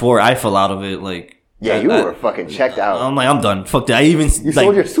Smash 4, I fell out of it. Like, Yeah, you were fucking checked out. I'm like, I'm done. Fuck that. I even You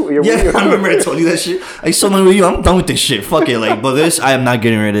sold your suit. Your yeah, I remember I told you that shit. I sold my Wii U. I'm done with this shit. Fuck it. Like, but this, I am not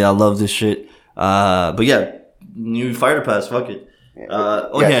getting rid of it. I love this shit. But yeah, new fighter pass. Fuck it.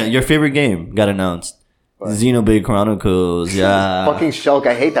 Yeah, your favorite game got announced. Xenoblade Chronicles. Yeah. Fucking Shulk.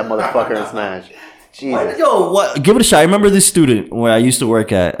 I hate that motherfucker in Smash. Jesus. Yo, what? Give it a shot. I remember this student where I used to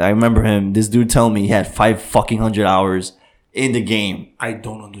work at. I remember him. This dude telling me he had 500 hours in the game. I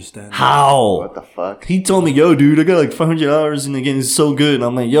don't understand. How? What the fuck? He told me, yo, dude, I got like 500 hours in the game. It's so good. And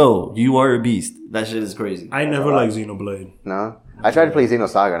I'm like, yo, you are a beast. That shit is crazy. I never liked Xenoblade. No. I tried to play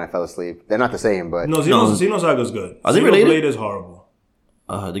Xenosaga and I fell asleep. They're not the same, but No, Xenosaga's good. Are they Xenoblade related? is horrible.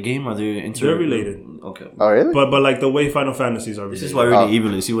 The game, are they They're related. Okay. Oh really? But like the way Final Fantasies are related. This is why really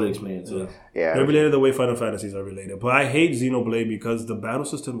evil is. He would explain it to us. Yeah. They're related the way Final Fantasies are related. But I hate Xenoblade because the battle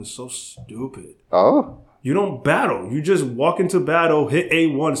system is so stupid. Oh. You don't battle. You just walk into battle, hit A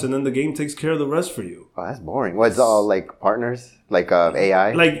once, and then the game takes care of the rest for you. Oh, that's boring. What's all like partners? Like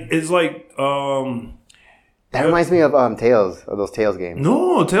AI? Like it's like That reminds me of Tales, of those Tales games.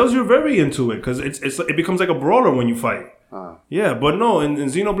 no, Tales you're very into it because it becomes like a brawler when you fight. Yeah, but no, in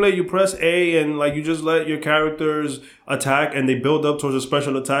Xenoblade you press A and like you just let your characters attack and they build up towards a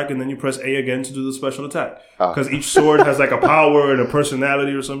special attack and then you press A again to do the special attack. Because each sword has like a power and a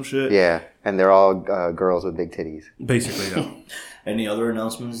personality or some shit. Yeah, and they're all girls with big titties. Basically, yeah. Any other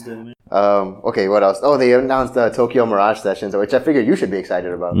announcements, David? Okay, what else? Oh, they announced Tokyo Mirage Sessions, which I figure you should be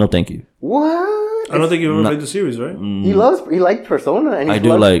excited about. No, thank you. What? I don't think you've ever played the series, right? He liked Persona, and I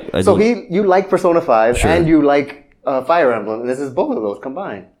do like- I do. you like Persona 5, Sure. and you like Fire Emblem, and this is both of those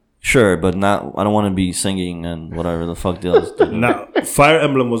combined. Sure, but not. I don't want to be singing and whatever the fuck the others do. Now, Fire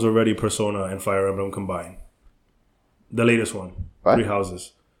Emblem was already Persona and Fire Emblem combined. The latest one, What? Three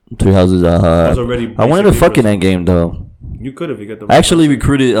Houses. Three Houses. was already I wanted to basically fuck in that game though. You could if you get the. I actually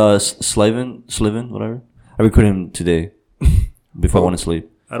recruited Sliven, whatever. I recruited him today before I went to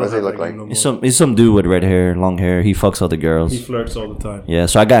sleep. I What does he have look that like? game no He's more. some dude with red hair, long hair. He fucks all the girls. He flirts all the time. Yeah,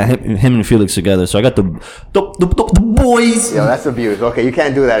 so I got him and Felix together. So I got the boys. Yo, that's abuse. Okay, you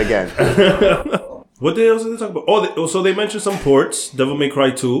can't do that again. What the else did they talk about? So they mentioned some ports. Devil May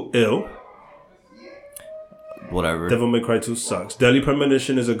Cry 2, ill. Whatever. Devil May Cry 2 sucks. Deadly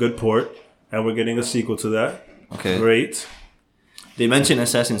Premonition is a good port, and we're getting a sequel to that. Okay. Great. They mentioned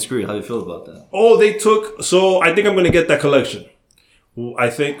Assassin's Creed. How do you feel about that? Oh, they took. So I think I'm gonna get that collection. I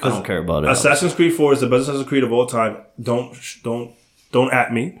think I don't care about it. Assassin's Creed 4 is the best Assassin's Creed of all time. Don't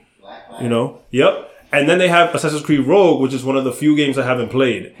at me. You know. Yep. And then they have Assassin's Creed Rogue, which is one of the few games I haven't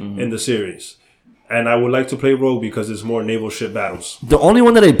played in the series. And I would like to play Rogue because it's more naval ship battles. The only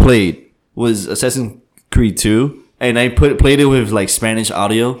one that I played was Assassin's Creed 2, and I played it with like Spanish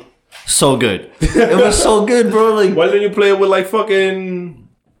audio. So good. It was so good, bro. Like, Why didn't you play it with like fucking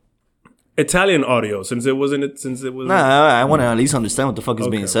Italian audio since it was nah, I want to at least understand what the fuck is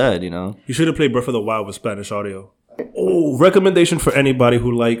being said, you know? You should have played Breath of the Wild with Spanish audio. Oh, recommendation for anybody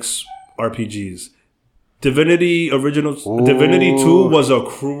who likes RPGs. Divinity 2 was a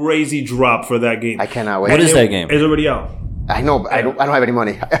crazy drop for that game. I cannot wait. What is that game? It's already out. I know, but I don't have any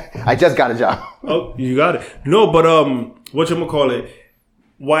money. I just got a job. Oh, you got it. No, but whatchamacallit?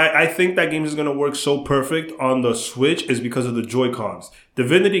 why I think that game is going to work so perfect on the Switch is because of the Joy-Cons.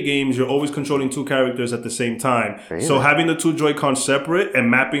 Divinity games, you're always controlling two characters at the same time. Really? So having the two Joy-Cons separate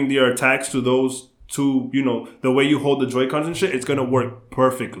and mapping their attacks to those two, the way you hold the Joy-Cons and shit, it's going to work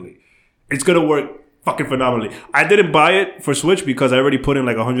perfectly. It's going to work fucking phenomenally. I didn't buy it for Switch because I already put in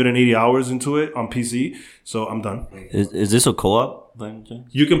like 180 hours into it on PC. So I'm done. Is this a co-op? by any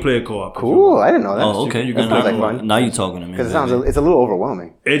chance? You can play a co-op. Cool. I didn't know that. Oh, okay. That sounds like fun. Now you're talking to me. Because it's a little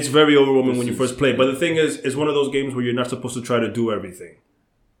overwhelming. It's very overwhelming when you first play. But the thing is, it's one of those games where you're not supposed to try to do everything.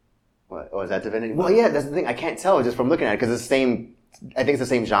 What? Oh, is that Divinity? Well, yeah, that's the thing. I can't tell just from looking at it because it's the same. I think it's the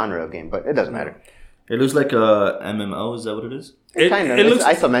same genre of game, but it doesn't matter. It looks like a MMO. Is that what it is? It looks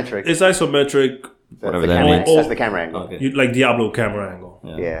isometric. It's isometric. Whatever that means. That's the camera angle. Okay. Like Diablo camera angle.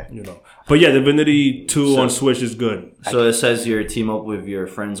 Yeah. But yeah, Divinity 2 on Switch is good. So it says you team up with your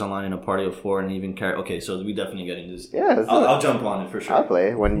friends online in a party of 4 and even carry. Okay, so we definitely getting this. Yeah. I'll jump on it for sure. I'll play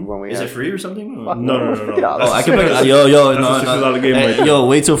it when we. Is it free or something? No. Oh, I can play. Yo, That's a $60 game right there. yo,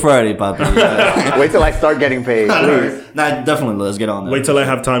 wait till Friday, Papi. Wait till I start getting paid, please. Nah, definitely. Let's get on that. Wait till I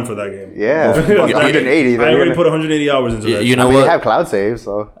have time for that game. Yeah. 180. I already put 180 hours into that. You know We what? have cloud saves,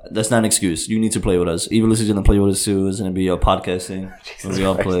 so. That's not an excuse. You need to play with us. Evilus is gonna play with us too. It's gonna be a podcast thing. We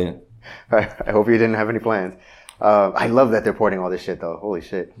all play. I hope you didn't have any plans. I love that they're porting all this shit though. Holy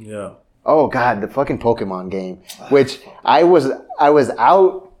shit. Yeah. Oh god, the fucking Pokemon game, which I was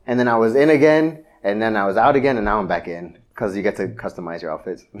out and then I was in again and then I was out again and now I'm back in because you get to customize your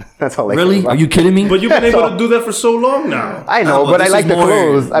outfits. That's all. Really? Are you kidding me? But you've been able to do that for so long now. I know, but I like the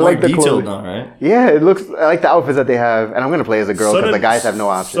clothes. I like the clothes. Now, right? Yeah, it looks. I like the outfits that they have, and I'm gonna play as a girl because the guys have no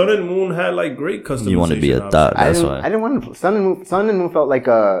option. Sun and Moon had like great customization. You want to be a thought. That's why. I didn't want to. Sun and Moon felt like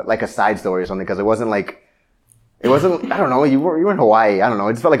a side story or something because it wasn't like. It wasn't. I don't know. You were in Hawaii. I don't know.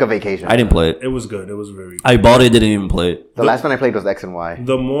 It just felt like a vacation. I didn't play it. It was good. It was very good. I bought it. Didn't even play it. The last one I played was X and Y.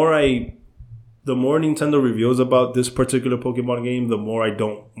 The more Nintendo reveals about this particular Pokemon game, the more I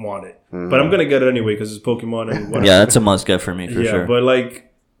don't want it. But I'm gonna get it anyway because it's Pokemon and whatever. Yeah, that's a must get for me for sure. But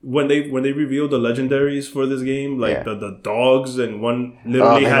like when they revealed the legendaries for this game, like the dogs and one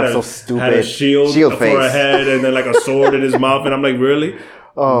literally had a shield for a head and then like a sword in his mouth, and I'm like, really?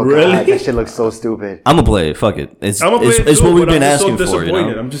 Oh really? God, that shit looks so stupid. I'm gonna play it. Fuck it. It's what we've been asking for.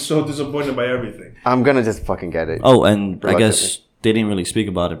 I'm just so disappointed by everything. I'm gonna just fucking get it. Oh, and I guess they didn't really speak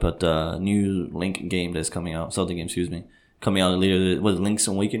about it, but new Link game that's coming out, Zelda game, excuse me, coming out later. Was Link's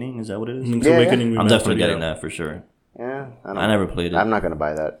Awakening? Is that what it is? Link's Awakening. I'm definitely getting that for sure. Yeah, I never played it. I'm not gonna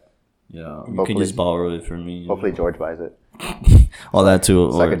buy that. Yeah, you can just borrow it from me. Hopefully George buys it. All that too.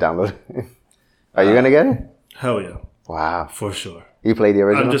 So I could download it. Are you gonna get it? Hell yeah. Wow. For sure. You played the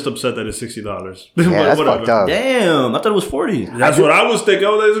original? I'm just upset that it's $60. Yeah, that's fucked up. Damn, I thought it was 40. That's what I was thinking.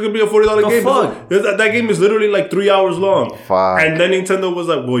 Oh, this is gonna be a $40 game. Fuck? That game is literally like 3 hours long. Fuck. And then Nintendo was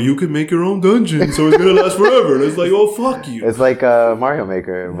like, "Well, you can make your own dungeon, so it's gonna last forever." And it's like, "Oh, fuck you." It's like Mario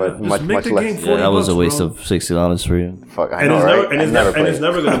Maker, but much less. Game that was a waste of $60 for you. Fuck, I know, right? It's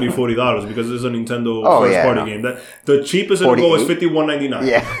never gonna be $40 because it's a Nintendo first party game. That the cheapest it'll go is $51.99.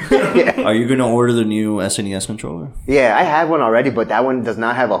 Yeah. Are you gonna order the new SNES controller? Yeah, I have one already, but that one does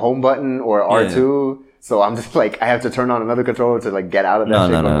not have a home button or R2. Yeah. So I'm just like, I have to turn on another controller to like get out of that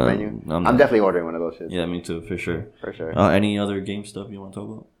shit from the menu. I'm definitely ordering one of those shits. Yeah, me too, for sure. For sure. Any other game stuff you want to talk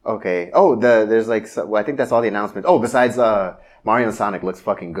about? Okay. Oh, there's like, I think that's all the announcements. Oh, besides Mario and Sonic looks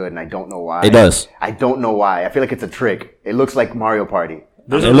fucking good, and I don't know why. It does. I don't know why. I feel like it's a trick. It looks like Mario Party.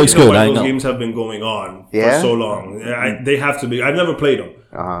 It looks good. I know. Those games have been going on for so long. They have to be. I've never played them.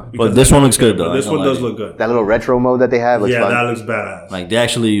 But this one looks good though. This one does look good. That little retro mode that they have looks fun. That looks badass. Like they're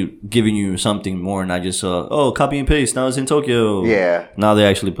actually giving you something more, not just copy and paste. Now it's in Tokyo. Yeah. Now they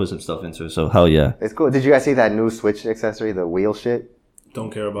actually put some stuff into it. So hell yeah. It's cool. Did you guys see that new Switch accessory, the wheel shit?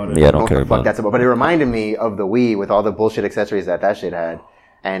 Don't care about it. Yeah, don't care about it. That's about. But it reminded me of the Wii with all the bullshit accessories that shit had,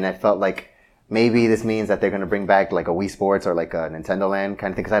 and I felt like maybe this means that they're gonna bring back like a Wii Sports or like a Nintendo Land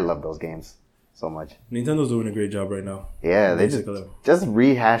kind of thing because I love those games so much. Nintendo's doing a great job right now. Yeah, they just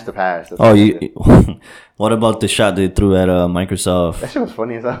rehash the past. What about the shot they threw at Microsoft? That shit was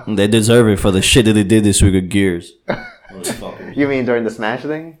funny as hell. They deserve it for the shit that they did this week with Gears. You mean during the Smash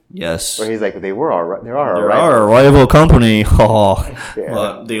thing? Yes. Where he's like, they are a rival company.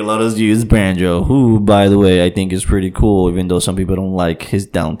 But they let us use Banjo, who, by the way, I think is pretty cool, even though some people don't like his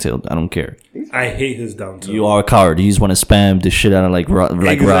down tilt. I don't care. I hate his down tilt. You are a coward. You just want to spam the shit out of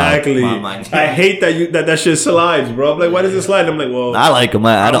exactly. Rob. I hate that shit slides, bro. I'm like, why does it slide? I'm like, well, I like him.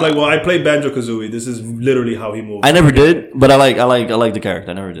 I play Banjo-Kazooie. This is literally how he moves. I never did, but I like the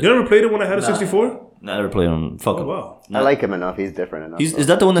character. I never did. You never played it when I had a 64? Never played him. Fuck Oh him. wow. I like him enough. He's different enough. Is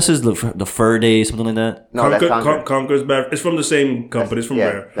that the one that says the fur day, something like that? No, that's Conquer. Conquer's bad. It's from the same company. It's from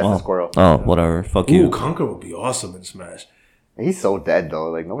Rare. That's a squirrel. Oh, whatever. Fuck Ooh, you. Conquer would be awesome in Smash. He's so dead though.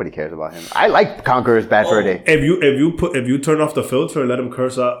 Like nobody cares about him. I like Conqueror's Bad Fur Day. If you turn off the filter and let him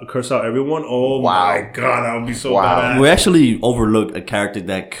curse out everyone, oh Wow. my god, that would be so Wow. badass. We actually overlooked a character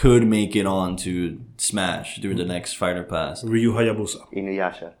that could make it on to Smash during the next Fighter Pass. Ryu Hayabusa.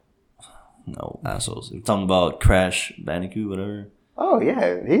 Inuyasha. No, assholes. We're talking about Crash Bandicoot, whatever. Oh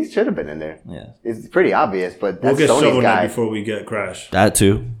yeah, he should have been in there. Yeah. It's pretty obvious, but We'll that's get Sony's Shovel Knight guy. before we get Crash. That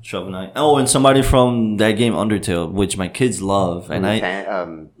too. Shovel Knight. Oh, and somebody from that game Undertale, which my kids love. And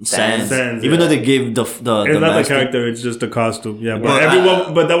Sans. Sans, Even yeah. though they gave the It's not the mask- character; it's just the costume. Yeah, but But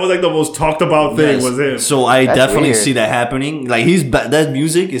everyone. But that was like the most talked about thing. Yes. Was him. So I That's definitely weird. see that happening. Like that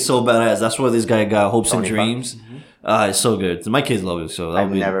music is so badass. That's why this guy got hopes and Tony dreams. It's so good. My kids love it. So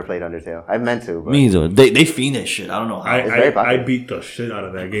I've never played Undertale. I meant to, but me either. They fiend that shit. I don't know how. It's very I popular. beat the shit out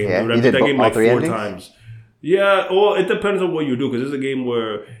of that game. Yeah? Dude. I You beat did that game all like 3 4 endings? times. Yeah, well, it depends on what you do because it's a game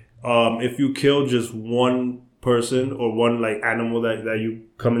where if you kill just one person or one like animal that you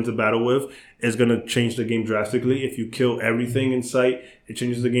come into battle with, it's gonna change the game drastically. If you kill everything in sight, it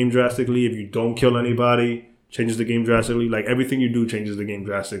changes the game drastically. If you don't kill anybody, changes the game drastically. Like everything you do changes the game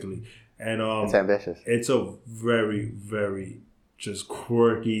drastically. And it's ambitious. it's a very, very just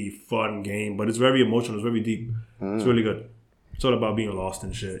quirky, fun game, but it's very emotional. It's very deep. It's really good. It's all about being lost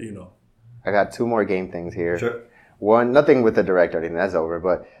and shit, you know. I got 2 more game things here. Sure. One, nothing with the direct or anything, that's over,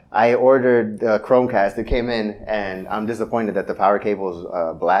 but I ordered the Chromecast. It came in, and I'm disappointed that the power cable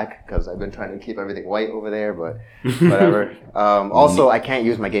is black, because I've been trying to keep everything white over there, but whatever. Also, I can't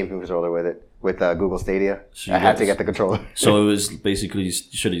use my game controller with it, with Google Stadia. So I you had got to this- get the controller. So it was basically you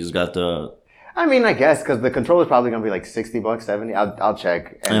should have just got the. I mean, I guess, because the controller's probably going to be like $60, 70 I'll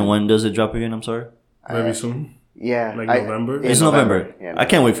check. And when does it drop again? I'm sorry. Very soon. Yeah. Like November? in It's November. Yeah, I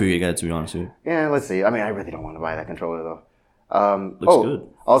can't wait for you to get it, to be honest with you. Yeah, let's see. I mean, I really don't want to buy that controller though. Looks good.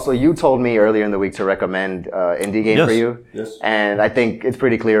 Also, you told me earlier in the week to recommend indie game Yes. for you. Yes. And I think it's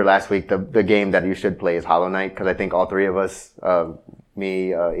pretty clear last week the game that you should play is Hollow Knight, because I think all 3 of us, me,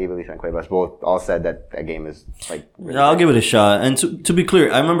 Evilise, and Cuevas, both all said that game is like. Really Yeah, I'll give it a shot. And to be clear,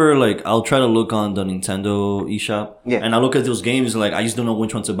 I remember like I'll try to look on the Nintendo eShop. Yeah. And I look at those games like I just don't know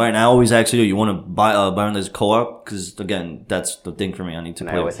which one to buy. And I always ask you want to buy one that's co-op? Because again, that's the thing for me. I need to And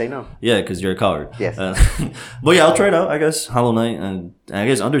play. I always say no. Yeah, because you're a coward. Yes. But yeah, I'll try it out. I guess Hollow Knight and I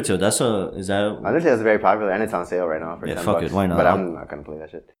guess Undertale. Is that? Undertale is very popular and it's on sale right now for Yeah, $10. fuck it, why not? But I'm not gonna play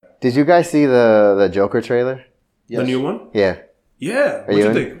that shit. Did you guys see the Joker trailer? The new one? Yeah. Yeah. What you you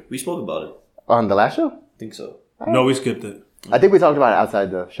in? think? We spoke about it. On the last show? I think so. No, we skipped it. I think we talked about it outside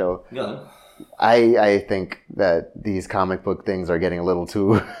the show. Yeah. I think that these comic book things are getting a little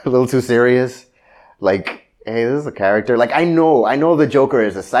too serious. Like, hey, this is a character. Like, I know the Joker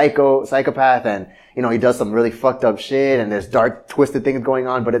is a psychopath, and you know he does some really fucked up shit, and there's dark, twisted things going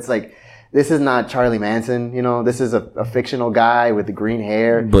on. But it's like, this is not Charlie Manson. You know, this is a fictional guy with the green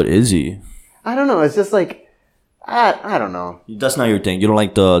hair. But is he? I don't know. It's just like, I don't know. That's not your thing. You don't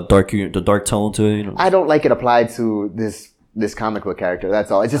like the dark tone to it. You know? I don't like it applied to this comic book character.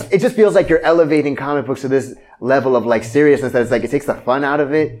 That's all. It just feels like you're elevating comic books to this level of like seriousness that it's like it takes the fun out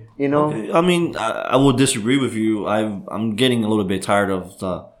of it, you know? I mean, I will disagree with you. I'm getting a little bit tired of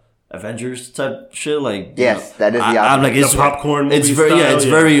the Avengers type shit. Like, Yes, that is the I'm like opposite. it's The popcorn movie It's very style, it's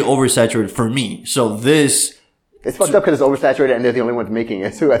yeah. very oversaturated for me. So this. It's fucked up because it's oversaturated and they're the only ones making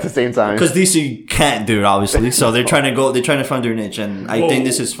it too at the same time. Because DC can't do it, obviously. So they're trying to find their niche, and I Whoa. think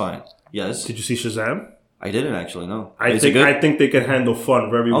this is fine. Yes, Did you see Shazam? I didn't actually. No, I Is it think good? they can handle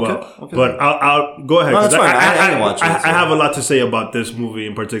fun very Okay, well. okay. But I'll go ahead. No, that's 'cause fine. I didn't watch it, so- I have a lot to say about this movie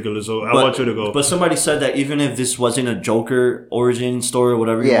in particular, so I want you to go. But somebody said that even if this wasn't a Joker origin story or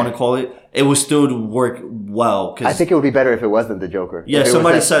whatever you Yeah. want to call it, it would still work well. Cause I think it would be better if it wasn't the Joker. yeah, If it was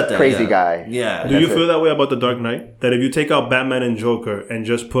somebody that said that. crazy yeah. guy. Yeah. Do you That's feel it. that way about The Dark Knight? That if you take out Batman and Joker and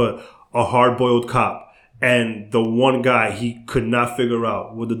just put a hard-boiled cop and the one guy he could not figure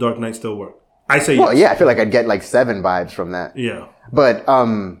out, would The Dark Knight still work? I say Well, yes. yeah, I feel like I'd get like 7 vibes from that. Yeah. But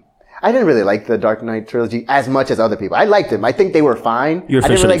I didn't really like the Dark Knight trilogy as much as other people. I liked them. I think they were fine. You're I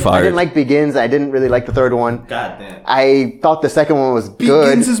didn't officially I fired. didn't like Begins. I didn't really like the third one. God damn. I thought the second one was good.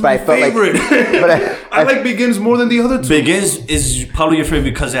 Begins is but my I felt favorite. Like, but I like Begins more than the other two. Begins is probably your favorite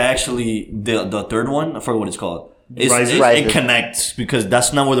because it actually the third one. I forgot what it's called. Rises? It Rises. connects because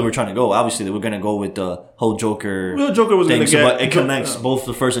that's not where they were trying to go. Obviously, they were going to go with the whole Joker. Well, Joker was thing. gonna So, get- but it connects both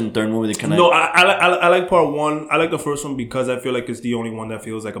the first and third movie. They connect. No, I like part one. I like the first one because I feel like it's the only one that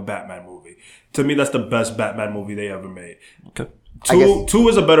feels like a Batman movie. To me, that's the best Batman movie they ever made. Okay. I guess- Two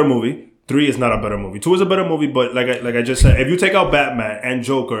is a better movie. 3 is not a better movie. 2 is a better movie, but like I just said, if you take out Batman and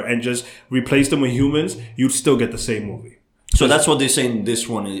Joker and just replace them with humans, you'd still get the same movie. So that's what they're saying. This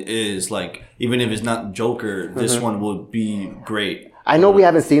one is like, even if it's not Joker, this one will be great. I know we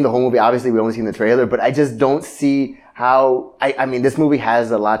haven't seen the whole movie. Obviously, we only seen the trailer, but I just don't see how. I mean, this movie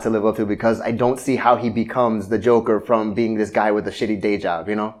has a lot to live up to because I don't see how he becomes the Joker from being this guy with a shitty day job.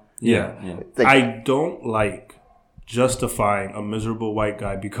 You know? Yeah. Like, I don't like justifying a miserable white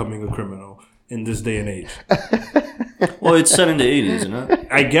guy becoming a criminal in this day and age. Well, it's set in the 80s, isn't it?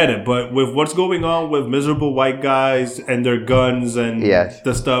 I get it, but with what's going on with miserable white guys and their guns and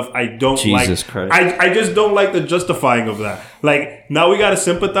the stuff, I don't Jesus like. Christ. I just don't like the justifying of that. Like, now we gotta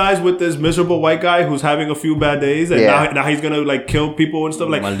sympathize with this miserable white guy who's having a few bad days, and now he's gonna like kill people and stuff.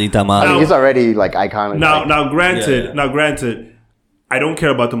 Like, Maldita madre. he's already like iconic. Now, granted, I don't care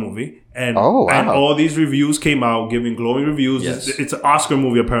about the movie. And and all these reviews came out giving glowing reviews. Yes. It's an Oscar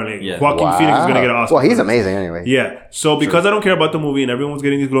movie apparently. Yeah. Joaquin Phoenix is gonna get an Oscar. Well, he's amazing anyway. Yeah. So because I don't care about the movie and everyone's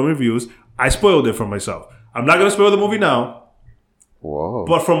getting these glowing reviews, I spoiled it for myself. I'm not gonna spoil the movie now. Whoa.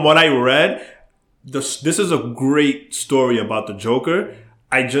 But from what I read, this is a great story about the Joker.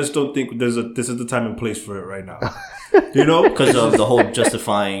 I just don't think this is the time and place for it right now. You know, Because of the whole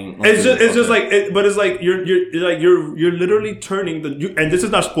justifying. it's just like, but it's like you're literally turning and this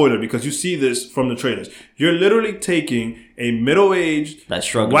is not spoiler because you see this from the trailers. You're literally taking a middle-aged, That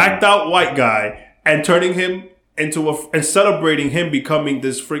struggling. whacked out white guy and turning him into and celebrating him becoming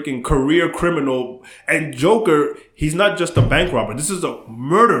this freaking career criminal. And Joker, he's not just a bank robber. This is a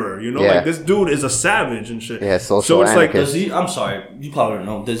murderer. You know, like this dude is a savage and shit. Yeah, social so it's like, Does he? I'm sorry, you probably don't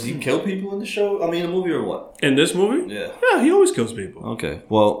know. Does he kill people in the show? I mean, in the movie or what? in this movie, Yeah. he always kills people. Okay.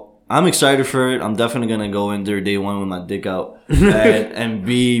 Well, I'm excited for it. I'm definitely gonna go in there day one with my dick out and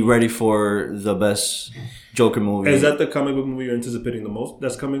be ready for the best Joker movie. Is that the comic book movie you're anticipating the most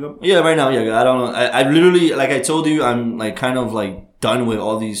that's coming up? Yeah, right now, yeah. I don't know. I literally, like I told you, I'm like kind of like done with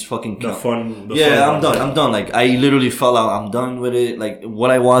all these fucking. I'm done. I'm done. Like I literally fell out. I'm done with it. Like would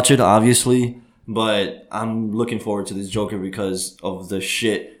I watch it? Obviously, but I'm looking forward to this Joker because of the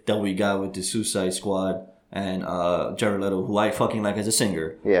shit that we got with the Suicide Squad and Jared Leto, who I fucking like as a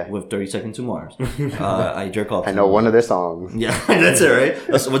singer. Yeah. With 30 Seconds to Mars. I jerk off. I know one of their songs. Yeah, that's it, right?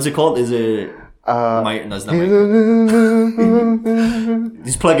 What's it called? Is it? No, it's not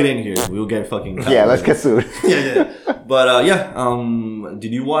Just plug it in here. We'll get fucking. Yeah, let's get sued. yeah. But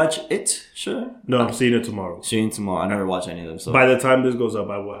did you watch it? Sure. No, I'm seeing it tomorrow. Seeing it tomorrow. I never watched any of them. So. By the time this goes up,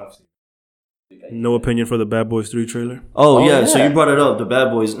 I will have seen. No opinion for the Bad Boys 3 trailer? Oh yeah, so you brought it up, the Bad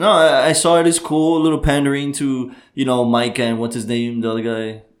Boys. No, I saw it. It's cool. A little pandering to, Mike and what's his name, the other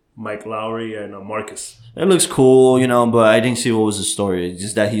guy? Mike Lowry and Marcus. It looks cool, but I didn't see what was the story.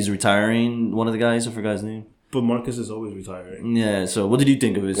 Just that he's retiring, one of the guys. I forgot his name. But Marcus is always retiring. Yeah, so what did you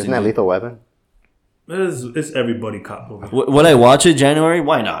think of it? Isn't that Lethal Weapon? It's everybody cop movie. Would I watch it January?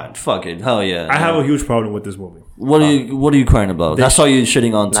 Why not? Fuck it. Hell yeah. I have a huge problem with this movie. What are you crying about? I saw you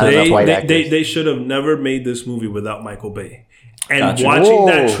shitting on Twitter. They should have never made this movie without Michael Bay. And Gotcha. watching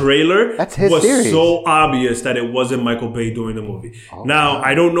that trailer was series. so obvious that it wasn't Michael Bay doing the movie. Now,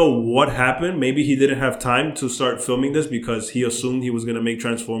 I don't know what happened. Maybe he didn't have time to start filming this because he assumed he was going to make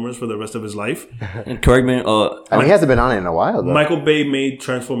Transformers for the rest of his life. And correct me. I mean, he hasn't been on it in a while, though. Michael Bay made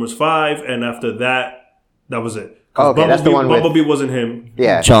Transformers 5, and after that was it. Okay, that's the one with... Bumblebee wasn't him.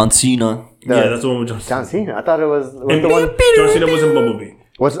 Yeah. John Cena. That's the one with John Cena. John Cena. I thought it was the one... John Cena was in Bumblebee.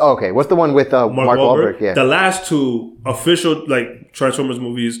 What's the one with Mark Wahlberg? Yeah. The last two official Transformers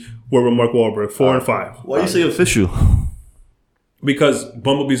movies were with Mark Wahlberg, 4 and 5. Why do you say official? Because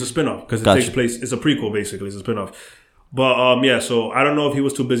Bumblebee's a spinoff. Because it takes place. It's a prequel basically. It's a spinoff. But so I don't know if he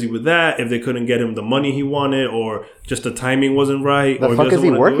was too busy with that, if they couldn't get him the money he wanted, or just the timing wasn't right. The fuck is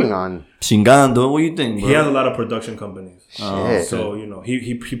he working on? Chingando. What do you think, bro? He has a lot of production companies. Shit. So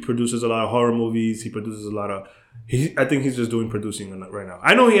he produces a lot of horror movies. He produces a lot of. I think he's just doing producing right now.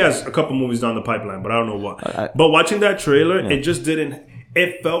 I know he has a couple movies down the pipeline, but I don't know what. But watching that trailer, it just didn't.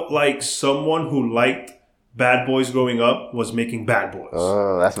 It felt like someone who liked Bad Boys growing up was making Bad Boys.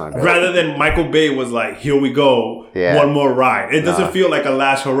 Oh, that's not good. Rather than Michael Bay was like, here we go, one more ride. It doesn't feel like a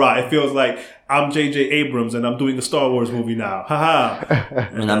last hurrah. It feels like I'm J.J. Abrams and I'm doing a Star Wars movie now. Haha.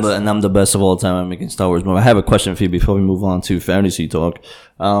 And I'm the best of all time at making Star Wars movies. I have a question for you before we move on to fantasy talk.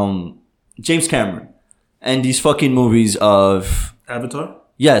 James Cameron and these fucking movies of Avatar?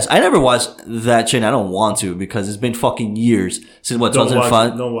 Yes, I never watched that shit. And I don't want to because it's been fucking years since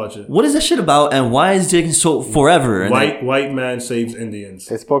 2005. Don't watch it. What is that shit about? And why is it taking so forever? White man saves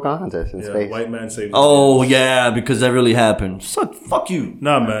Indians. It's Pocahontas in space. White man saves. Oh Indians. yeah, because that really happened. So, fuck you.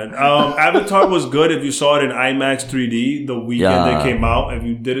 Nah, man. Avatar was good if you saw it in IMAX 3D the weekend it came out. If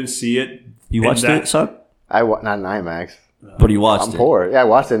you didn't see it, You watched it, Suck? Not in IMAX. But you watched I'm it. poor. Yeah, I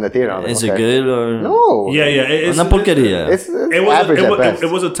watched it in the theater. I was like, Is okay. it good or No. Yeah, it's Una porquería. It's it was average at best.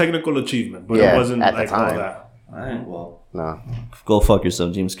 it was a technical achievement, but Yeah, it wasn't at the like all time. that. Alright, well, No. go fuck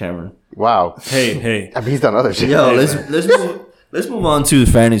yourself, James Cameron. Wow. Hey. I mean, he's done other shit. Yo, let's move on to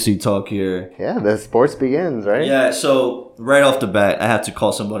fantasy talk here. Yeah, the sports begins, right? Yeah, so right off the bat, I have to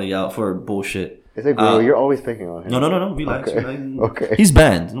call somebody out for bullshit. Is it Guru? You're always picking on him. No. Relax. Okay. Relax. Okay. He's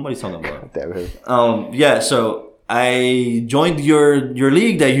banned. Nobody's talking about it. Damn it. Yeah, so I joined your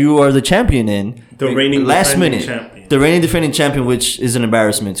league that you are the champion in. The reigning last defending minute. champion. The reigning defending champion, which is an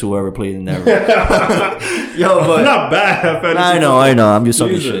embarrassment to whoever played in that. Yo, but Not bad. at fantasy I football. know. I'm just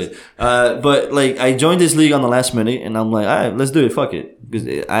talking Jesus. shit. But like, I joined this league on the last minute, and I'm like, all right, let's do it. Fuck it.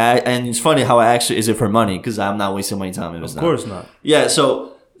 And it's funny how I actually is it for money because I'm not wasting my time. If it's Of course not. Yeah.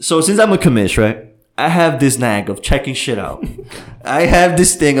 So since I'm a commish, right? I have this knack of checking shit out. I have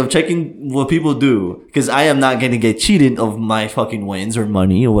this thing of checking what people do because I am not going to get cheated of my fucking wins or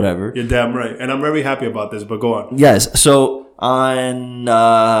money or whatever. You're damn right. And I'm very happy about this, but go on. Yes. So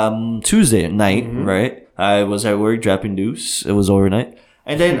on Tuesday night, right? I was at work dropping deuce. It was overnight.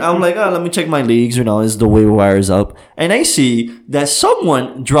 And then I'm like, let me check my leagues, is the waiver wires up. And I see that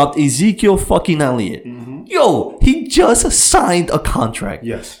someone dropped Ezekiel fucking Elliott. Yo, he just signed a contract.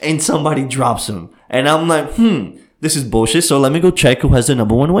 Yes. And somebody drops him. And I'm like, this is bullshit. So let me go check who has the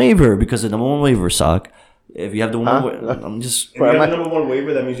number one waiver because the number one waiver suck. If you have the one, I'm just. If you have the number one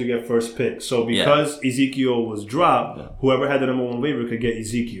waiver, that means you get first pick. So because Ezekiel was dropped, whoever had the number one waiver could get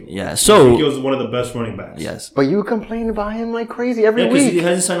Ezekiel. Yeah, so. Ezekiel's one of the best running backs. Yes. But you complain about him like crazy every Yeah, because week. he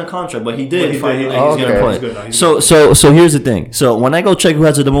hasn't signed a contract, but he did. But he finally. did. He's Okay. gonna play. He's good now. He's So here's the thing. So when I go check who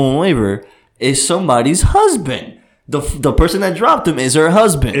has the number one waiver, it's somebody's husband. The person that dropped him is her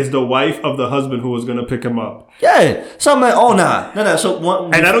husband. Is the wife of the husband who was going to pick him up. Yeah. So I'm like, oh nah. So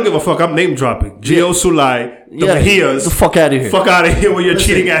one. And I don't give a fuck. I'm name dropping. Gio Sulai, the Mejias. the fuck out of here. Fuck out of here with your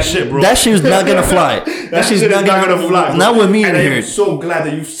cheating ass shit, bro. That shit's not gonna fly. That shit is not gonna fly. Bro. Not with me and in I here. am so glad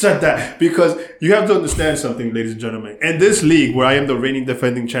that you said that because you have to understand something, ladies and gentlemen. In this league where I am the reigning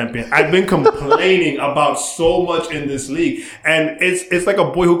defending champion, I've been complaining about so much in this league, and it's like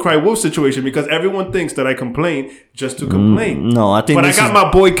a boy who cried wolf situation because everyone thinks that I complain just to complain. No, I think. But I this got is,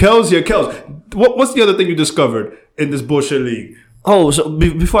 my boy Kels here. Kels, what's the other thing you discovered in this bullshit league? Oh, so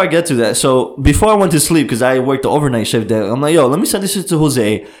before I get to that, so before I went to sleep, because I worked the overnight shift there, I'm like, yo, let me send this shit to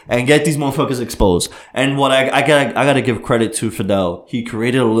Jose and get these motherfuckers exposed. And what I gotta give credit to Fidel. He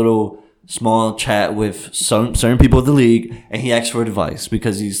created a little small chat with some certain people of the league, and he asked for advice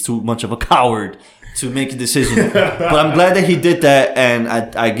because he's too much of a coward to make a decision. But I'm glad that he did that, and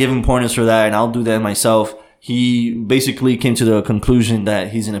I give him pointers for that, and I'll do that myself. He basically came to the conclusion that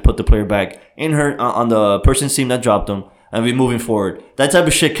he's gonna put the player back in her on the person's team that dropped him. And be moving forward. That type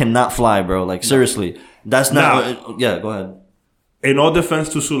of shit cannot fly, bro. Like, seriously. That's not... yeah, go ahead. In all defense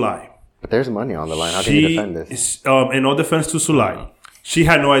to Sulai. But there's money on the line. How can you defend this? In all defense to Sulai, she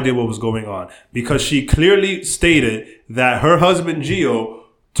had no idea what was going on because she clearly stated that her husband, Gio,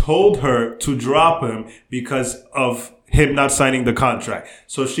 told her to drop him because of him not signing the contract.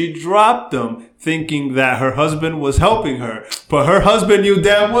 So she dropped him thinking that her husband was helping her. But her husband knew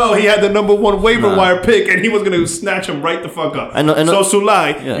damn well he had the number one waiver wire pick and he was going to snatch him right the fuck up. I know. So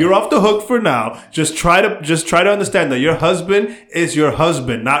Sulai, you're off the hook for now. Just try to understand that your husband is your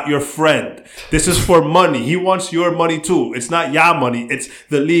husband, not your friend. This is for money. He wants your money too. It's not your money. It's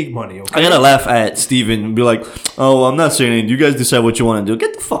the league money. Okay? I gotta laugh at Steven and be like, oh, I'm not saying anything. You guys decide what you want to do.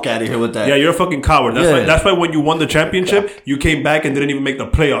 Get the fuck out of here with that. Yeah, you're a fucking coward. That's why when you won the championship, you came back and didn't even make the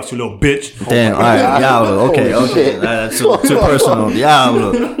playoffs, you little bitch. Damn, all right. Diablo. Okay. That's too personal.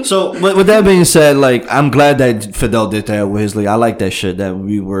 Diablo. So, with that being said, like, I'm glad that Fidel did that with his league. I like that shit that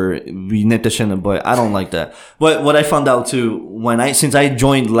we nipped the shit in the butt. I don't like that. But what I found out too, since I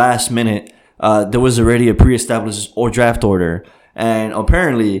joined last minute, there was already a pre-established draft order. And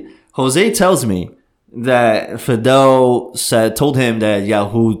apparently, Jose tells me that Fidel told him that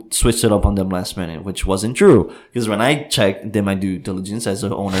Yahoo switched it up on them last minute, which wasn't true. Because when I checked, did my due diligence as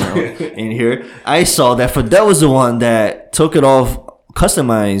an owner in here, I saw that Fidel was the one that took it off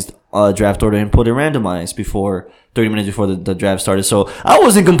customized draft order and put it randomized 30 minutes before the draft started. So I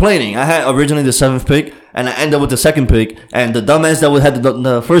wasn't complaining. I had originally the 7th pick and I ended up with the 2nd pick, and the dumbass that had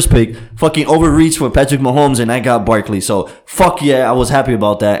the first pick fucking overreached for Patrick Mahomes and I got Barkley. So fuck yeah, I was happy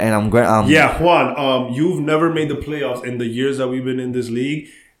about that, and I'm great. Yeah, Juan, you've never made the playoffs in the years that we've been in this league,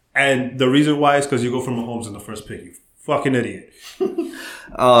 and the reason why is because you go for Mahomes in the first pick. You fucking idiot.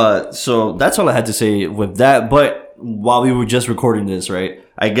 So that's all I had to say with that. But while we were just recording this, right,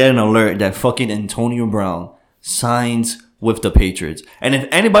 I get an alert that fucking Antonio Brown signs with the Patriots. And if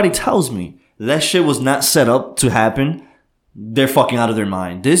anybody tells me that shit was not set up to happen, they're fucking out of their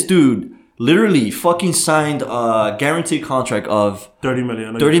mind. This dude literally fucking signed a guaranteed contract of $30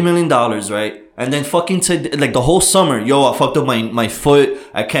 million. $30 million, right? And then fucking said, like, the whole summer, yo, I fucked up my foot.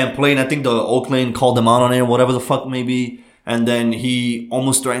 I can't play. And I think the Oakland called him out on it, whatever the fuck maybe. And then he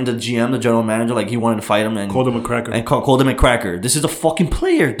almost threatened the GM, the general manager, like he wanted to fight him and called him a cracker. And called him a cracker. This is a fucking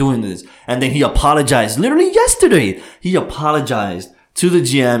player doing this. And then he apologized. Literally yesterday, he apologized to the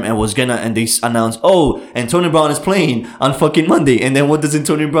GM and they announced, oh, Antonio Brown is playing on fucking Monday. And then what does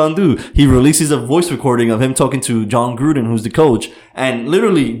Antonio Brown do? He releases a voice recording of him talking to John Gruden, who's the coach. And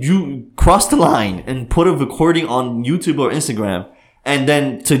literally, you cross the line and put a recording on YouTube or Instagram. And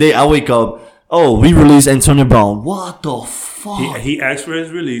then today I wake up, oh, we released Antonio Brown. What the fuck? He asked for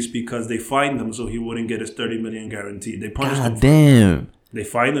his release because they fined him so he wouldn't get his $30 million guaranteed. They punished him. God damn. They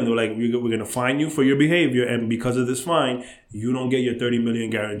fined him. They're like, we're going to fine you for your behavior. And because of this fine, you don't get your $30 million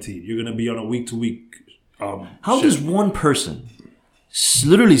guaranteed. You're going to be on a week-to-week How does one person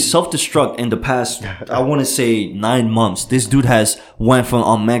literally self-destruct in the past, I want to say 9 months? This dude has went from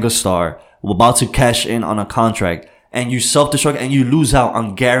a megastar, about to cash in on a contract, and you self-destruct and you lose out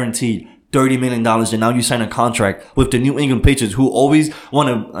on guaranteed $30 million, and now you sign a contract with the New England Patriots, who always want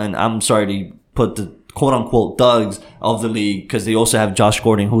to, and I'm sorry to put the quote-unquote thugs of the league, because they also have Josh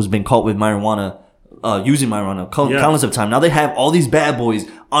Gordon, who's been caught with marijuana, using marijuana countless of time. Now they have all these bad boys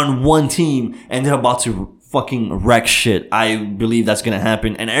on one team, and they're about to fucking wreck shit. I believe that's gonna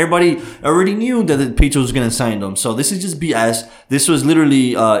happen, and everybody already knew that the Patriots was gonna sign them. So this is just BS. This was literally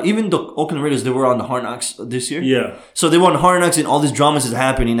even the Oakland Raiders. They were on the Hard Knocks this year. Yeah. So they were on Hard Knocks, and all this dramas is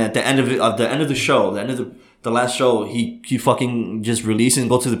happening at the end of it. At the end of the show, the end of the last show, he fucking just released and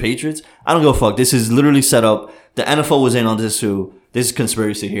go to the Patriots. I don't give a fuck. This is literally set up. The NFL was in on this too. This is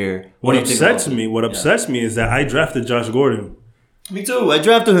conspiracy here. What upsets me is that I drafted Josh Gordon. Me too. I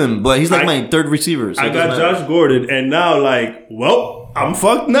drafted him, but he's like my third receiver. So I got Josh Gordon, and now I'm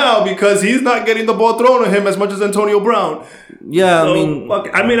fucked now because he's not getting the ball thrown at him as much as Antonio Brown. Yeah, so,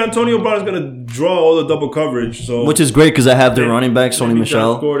 I mean, Antonio Brown is gonna draw all the double coverage, so which is great because I have the running back, Sony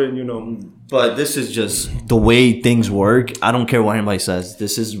Michel. Josh Gordon, But this is just the way things work. I don't care what anybody says.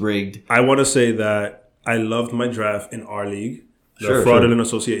 This is rigged. I want to say that I loved my draft in our league. The Fraudulent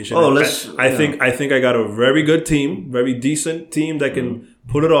Association. Oh, I think I got a very good team, very decent team that can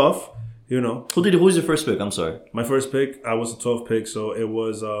pull it off. Who's your first pick? I'm sorry. My first pick, I was a 12th pick, so it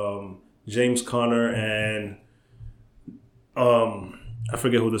was James Conner and I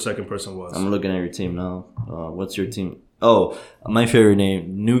forget who the second person was. I'm looking at your team now. What's your team? Oh, my favorite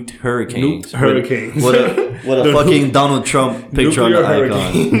name, Nuked Hurricanes. Nuked Hurricanes. What a fucking Donald Trump picture on the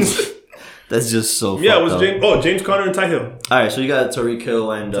icon. That's just so yeah, it was James Conner and Ty Hill. All right, so you got Tyreek Hill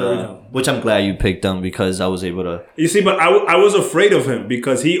and which I'm glad you picked them because I was able to. You see, but I was afraid of him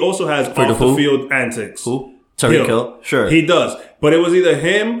because he also has off the field antics. Who? Tyreek Hill? Sure. He does. But it was either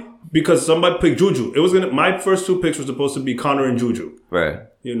him because somebody picked Juju. It was my first two picks were supposed to be Conner and Juju. Right.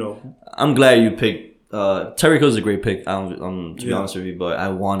 I'm glad you picked Tyreek Hill is a great pick, to be honest with you, but I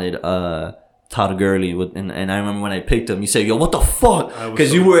wanted Todd Gurley, and I remember when I picked him, you said, yo, what the fuck?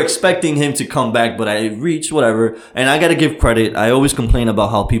 Because you were expecting him to come back, but I reached whatever. And I got to give credit. I always complain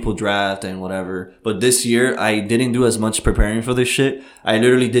about how people draft and whatever. But this year, I didn't do as much preparing for this shit. I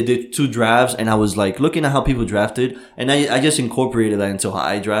literally did 2 drafts, and I was like looking at how people drafted. And I just incorporated that into how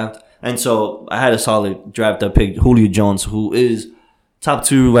I draft. And so I had a solid draft. I picked Julio Jones, who is top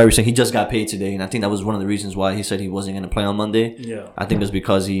 2 wide receiver. He just got paid today, and I think that was one of the reasons why he said he wasn't going to play on Monday. Yeah, I think it's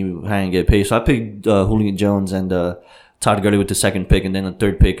because he hadn't get paid. So I picked Julio Jones and Todd Gurley with the second pick, and then the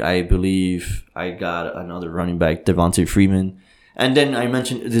third pick, I believe I got another running back, Devontae Freeman. And then I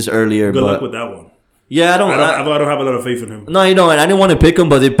mentioned this earlier. Good luck with that one. Yeah, I don't have a lot of faith in him. No, and I didn't want to pick him,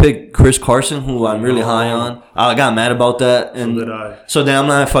 but they picked Chris Carson, who I'm really high on. I got mad about that. And so did I. So then I'm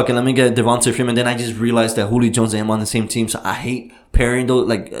like, let me get Devontae Freeman. Then I just realized that Julio Jones and him on the same team, so I hate pairing those.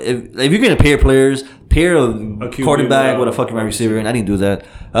 Like, if you're going to pair players, pair a quarterback with a fucking wide receiver, and I didn't do that.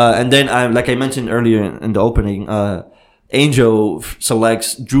 And then, like I mentioned earlier in the opening, Angel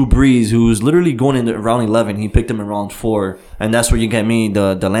selects Drew Brees, who's literally going in round 11. He picked him in round 4, and that's where you get me,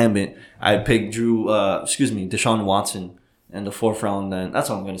 the Lambent. I picked Deshaun Watson in the 4th round. And that's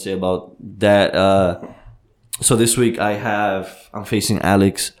all I'm going to say about that. So this week I'm facing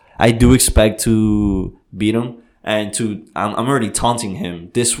Alex. I do expect to beat him. And I'm already taunting him.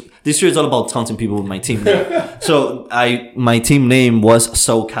 This year is all about taunting people with my team name. So my team name was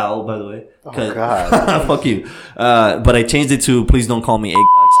SoCal, by the way. Oh God! Fuck you. But I changed it to Please Don't Call Me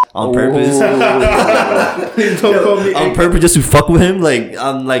Eggbox on purpose. Please don't call me on purpose, just to fuck with him.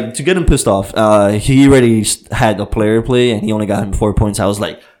 Like to get him pissed off. He already had a player play, and he only got him 4 points. I was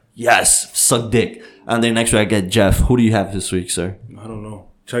like, Yes, suck dick. And then next week I get Jeff. Who do you have this week, sir? I don't know.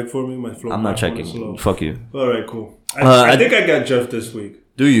 Check for me. My flow. I'm not checking. Fuck you. All right, cool. I think I got Jeff this week.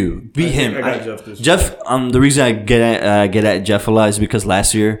 Do you beat him? I got Jeff this week. Jeff. The reason I get at Jeff a lot is because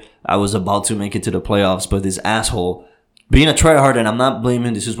last year I was about to make it to the playoffs, but this asshole, being a tryhard, and I'm not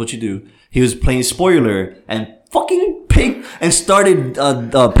blaming. This is what you do. He was playing spoiler and fucking picked and started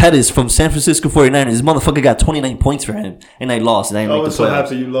Pettis from San Francisco 49ers. This motherfucker got 29 points for him, and I lost. And I didn't I make was the so playoffs.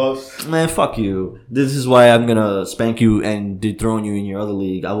 happy you lost. Man, fuck you. This is why I'm gonna spank you and dethrone you in your other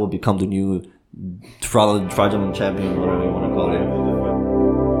league. I will become the new fraudulent champion, whatever you want to call it.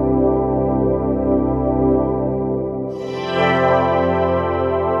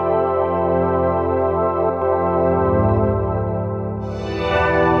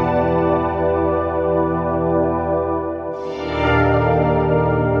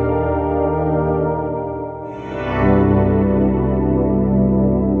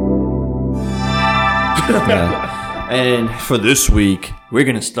 Yeah. And for this week, we're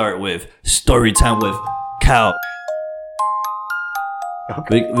gonna start with story time with Cal.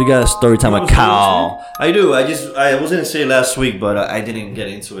 We got a story time with Cal. I do. I was gonna say last week, but I didn't get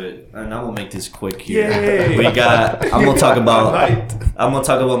into it, and I will make this quick here. Yay. I'm gonna talk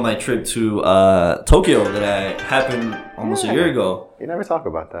about my trip to Tokyo that happened almost a year ago. You never talk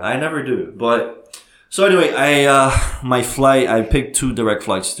about that. I never do, but so anyway, my flight. I picked 2 direct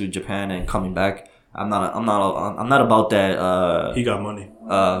flights to Japan and coming back. I'm not about that. He got money.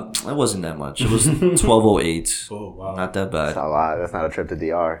 It wasn't that much. It was 1208. Oh wow, Not that That's bad. a lot. That's not a trip to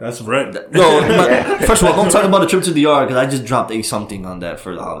DR. that's rent. No, first of all, don't talk about the trip to DR because I just dropped a something on that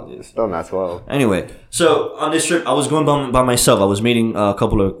for the holidays. Still not 12. Anyway, so on this trip, I was going by myself. I was meeting a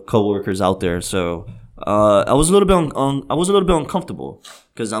couple of coworkers out there, so I was a little bit uncomfortable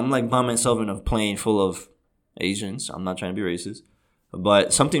because I'm like by myself in a plane full of Asians. I'm not trying to be racist.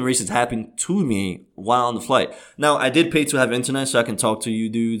 But something racist happened to me while on the flight. Now, I did pay to have internet so I can talk to you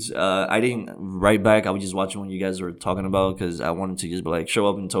dudes. I didn't write back. I was just watching what you guys were talking about because I wanted to just be like, show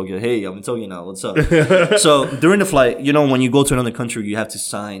up in Tokyo. Hey, I'm in Tokyo now. What's up? So during the flight, when you go to another country, you have to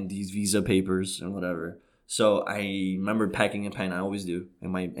sign these visa papers and whatever. So I remember packing a pen. I always do.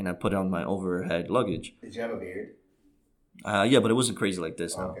 And I put it on my overhead luggage. Did you have a beard? Yeah, but it wasn't crazy like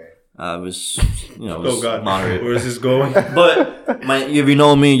this. No. Okay. It was, it was Oh god, moderate. where is this going? But if you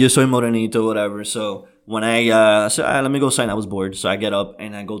know me, yo soy morenito, whatever. So when I said, let me go sign, I was bored. So I get up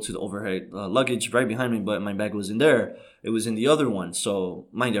and I go to the overhead luggage right behind me, but my bag was in there. It was in the other one. So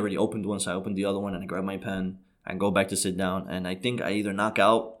mine already opened one, so I opened the other one and I grab my pen and go back to sit down. And I think I either knock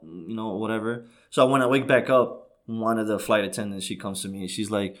out, whatever. So when I wake back up, one of the flight attendants, she comes to me and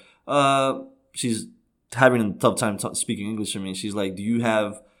she's like, she's having a tough time speaking English to me. She's like, do you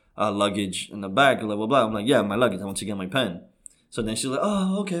have luggage in the bag, blah, blah, blah. I'm like, yeah, my luggage. I want to get my pen. So then she's like,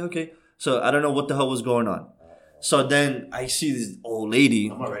 oh, okay. So I don't know what the hell was going on. So then I see this old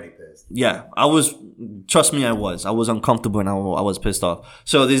lady. I'm already pissed. Yeah, trust me, I was uncomfortable and I was pissed off.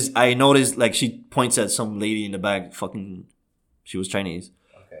 So I noticed like she points at some lady in the back, she was Chinese.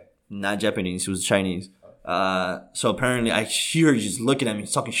 Okay. Not Japanese, she was Chinese. So apparently I hear her just looking at me,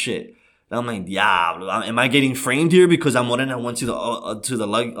 talking shit. And I'm like, yeah, am I getting framed here because I'm one and I went to the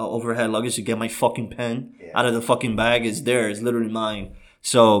overhead luggage to get my fucking pen out of the fucking bag? It's there. It's literally mine.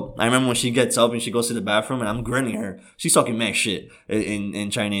 So I remember when she gets up and she goes to the bathroom and I'm grinning her. She's talking mad shit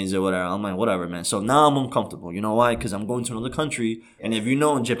in Chinese or whatever. I'm like, whatever, man. So now I'm uncomfortable. You know why? Because I'm going to another country. And if you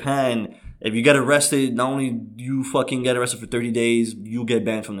know in Japan, if you get arrested, not only do you fucking get arrested for 30 days, you get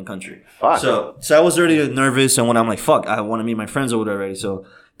banned from the country. Fuck. So I was already nervous. And when I'm like, fuck, I want to meet my friends over there already. So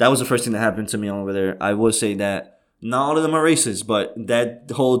that was the first thing that happened to me over there. I would say that not all of them are racist, but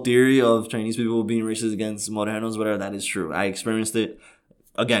that whole theory of Chinese people being racist against Morenos, whatever, that is true. I experienced it.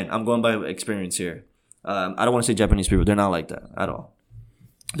 Again, I'm going by experience here. I don't want to say Japanese people. They're not like that at all.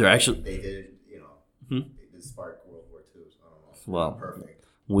 They're actually... They did, they did spark World War II, so I don't know. Well, Perfect.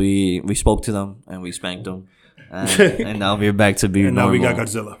 we spoke to them and we spanked them. And now we're back to being And now we got normal.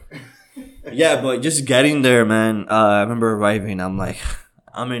 Godzilla. Yeah, but just getting there, man. I remember arriving. I'm like...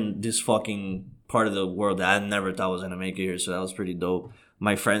 I'm in this fucking part of the world that I never thought was going to make it here. So that was pretty dope.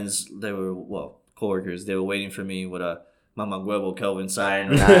 My friends, they were, coworkers, they were waiting for me with a Mama Huevo Kelvin sign.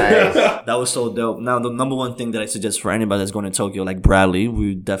 Nice. That was so dope. Now, the number one thing that I suggest for anybody that's going to Tokyo, like Bradley,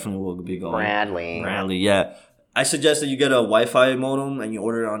 we definitely will be going. Bradley, yeah. I suggest that you get a Wi-Fi modem and you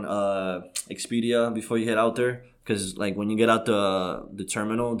order it on Expedia before you head out there. Because, like, when you get out the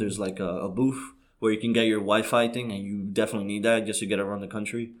terminal, there's, like, a booth where you can get your Wi-Fi thing, and you definitely need that just to get around the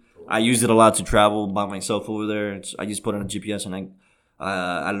country. I used it a lot to travel by myself over there. I just put it on GPS, and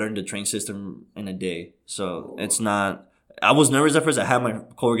I learned the train system in a day. So it's not I was nervous at first. I had my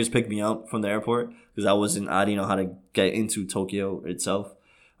coworkers pick me up from the airport because I didn't know how to get into Tokyo itself.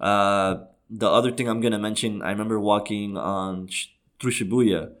 The other thing I'm gonna mention, I remember walking through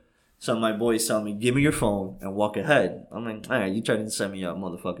Shibuya. So my boys tell me, give me your phone and walk ahead. I'm like, all right, you trying to set me up,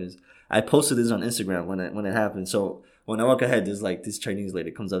 motherfuckers. I posted this on Instagram when it happened. So when I walk ahead, there's like this Chinese lady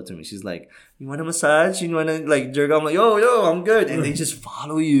comes up to me. She's like, you want a massage? You want to like jerk? I'm like, yo, I'm good. And they just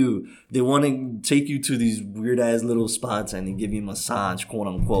follow you. They want to take you to these weird ass little spots and they give you a massage, quote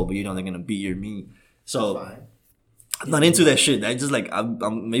unquote, but you know they're going to beat your meat. So I'm not into that shit. I just like,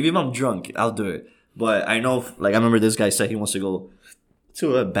 maybe if I'm drunk, I'll do it. But I know, like, I remember this guy said he wants to go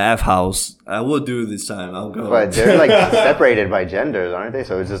to a bathhouse. I will do it this time. I'll go. But they're like separated by genders, aren't they?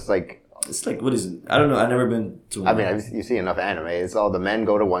 So it's just like, it's like, what is it? I don't know. I've never been to one. I mean, you see enough anime. It's all the men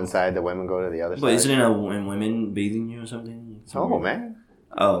go to one side, the women go to the other But side. isn't it when women bathing you or something? Oh, man.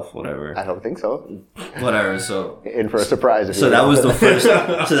 Oh, whatever. I don't think so. Whatever. So In for a surprise. If so you that know. was the first.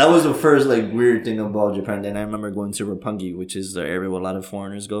 So that was the first like weird thing about Japan. Then I remember going to Roppongi, which is the area where a lot of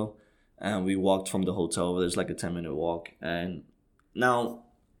foreigners go, and we walked from the hotel. There's like a 10-minute walk, and now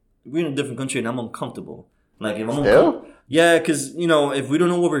we're in a different country, and I'm uncomfortable. Like if I'm Still? yeah, because you know if we don't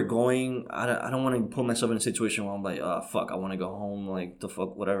know where we're going, I don't want to put myself in a situation where I'm like, oh fuck, I want to go home, like the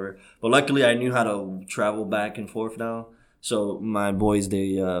fuck whatever. But luckily, I knew how to travel back and forth now. So my boys,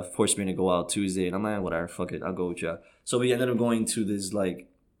 they forced me to go out Tuesday, and I'm like, whatever, fuck it, I'll go with you. So we ended up going to this, like,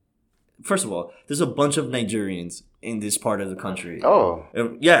 first of all, there's a bunch of Nigerians in this part of the country. Oh.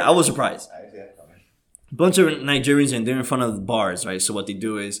 Yeah, I was surprised. Bunch of Nigerians, and they're in front of the bars, right? So what they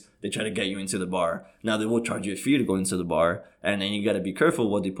do is they try to get you into the bar. Now they will charge you a fee to go into the bar, and then you got to be careful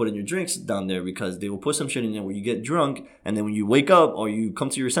what they put in your drinks down there because they will put some shit in there where you get drunk, and then when you wake up or you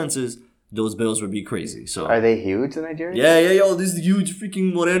come to your senses, those bills would be crazy. So Are they huge in Nigeria? yeah, yo, this huge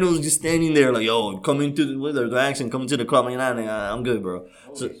freaking morenos just standing there like, yo, coming to with their accent, coming to the club, I'm good, bro.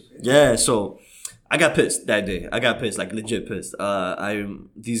 So yeah, so I got pissed that day. I got pissed, like legit pissed.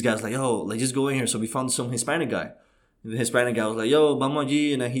 These guys like, yo, like just go in here. So we found some Hispanic guy. The Hispanic guy was like, yo, vamos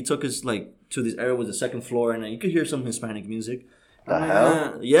allí, and then he took us like to this area with the second floor, and then you could hear some Hispanic music. The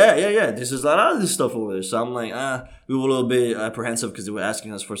hell? Yeah. This is a lot of this stuff over there. So I'm like, we were a little bit apprehensive because they were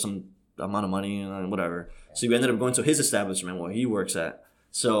asking us for some amount of money and whatever. So we ended up going to his establishment where he works at.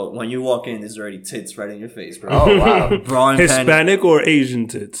 So when you walk in, there's already tits right in your face, bro. Oh, wow. Bra and Hispanic or Asian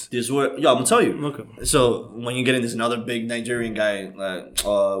tits? this were I'm gonna tell you. Okay. So when you get in, this another big Nigerian guy.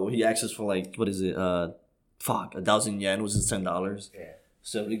 He asks us for like what is it? 1,000 yen, which is $10. Yeah.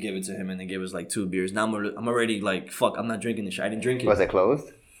 So we gave it to him, and they gave us like 2 beers. Now I'm already like, fuck, I'm not drinking this shit. I didn't drink it. Was it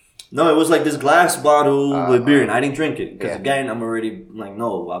closed? No, it was like this glass bottle with beer, and I didn't drink it because Yeah. again, I'm already like,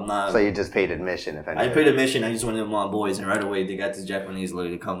 no, I'm not. So you just paid admission, if anything. I paid admission. I just went in with my boys, and right away they got this Japanese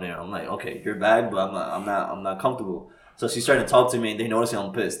lady to come there. I'm like, okay, you're bad, but I'm not comfortable. So she started to talk to me, and they noticed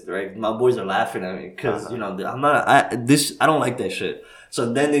I'm pissed. Right, my boys are laughing at me because you know I don't like that shit.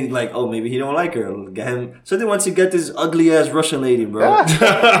 So then they like, oh, maybe he don't like her. Get him. So they went to get this ugly ass Russian lady, bro. Yo, the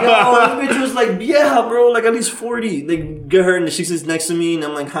bitch was like, yeah, bro, like at least 40. They get her, and she sits next to me, and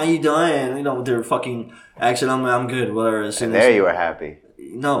I'm like, how you doing? You know, with their fucking accent. I'm good, whatever. As soon And as there you were happy.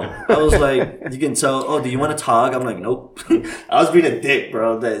 no, I was like, you can tell. Oh, do you want to talk? I'm like, nope. I was being a dick,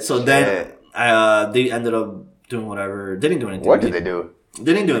 bro. So then, they ended up doing whatever. They didn't do anything. What did they do?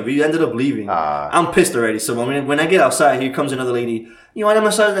 They didn't do it. We ended up leaving. I'm pissed already. So when I get outside, here comes another lady. You want a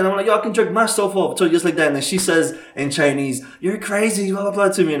massage? And I'm like, yo, I can jerk myself off. So just like that. And then she says in Chinese, you're crazy, blah, blah, blah,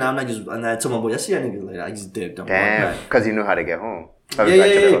 to me. And I'm not just, and I told my boy, I see that nigga later. I just dipped. Damn. Because you knew how to get home.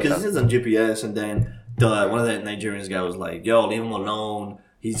 Yeah, because it's on GPS. And then one of the Nigerians guy was like, yo, leave him alone.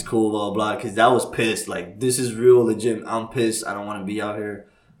 He's cool, blah, blah. Because I was pissed. Like, this is real legit. I'm pissed. I don't want to be out here.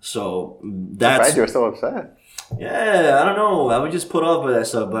 So that's. Surprised you were so upset. Yeah, I don't know. I would just put off with that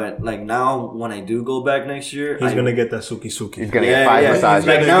stuff. But like now, when I do go back next year, He's gonna get that suki. He's going to get 5 massages.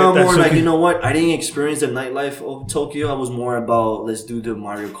 Like He's now, gonna I'm get more that like, suki. you know what? I didn't experience the nightlife of Tokyo. I was more about let's do the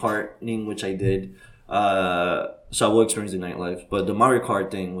Mario Karting, which I did. So I will experience the nightlife. But the Mario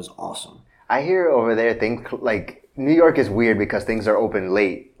Kart thing was awesome. I hear over there things like New York is weird because things are open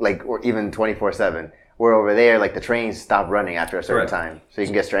late, like or even 24/7. Where over there, like the trains stop running after a certain time, so you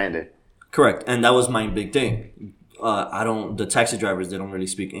can get stranded. Correct, and that was my big thing. The taxi drivers, they don't really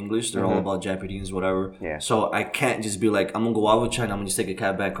speak English. They're all about Japanese, whatever. Yeah. So I can't just be like, I'm gonna go out with China. I'm gonna just take a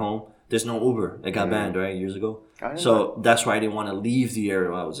cab back home. There's no Uber. It got banned, right, years ago. So that's why I didn't want to leave the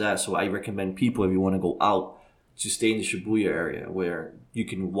area I was at. So I recommend people, if you want to go out, to stay in the Shibuya area where you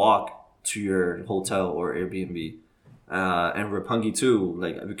can walk to your hotel or Airbnb. And Roppongi too.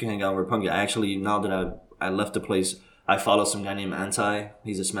 Like we can hang out in Roppongi. I actually, now that I left the place, I follow some guy named Anti.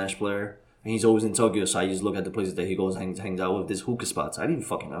 He's a Smash player. And he's always in Tokyo, so I just look at the places that he goes hangs out with, this hookah spots. I didn't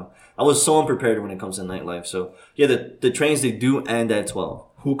fucking know. I was so unprepared when it comes to nightlife. So yeah, the trains, they do end at 12.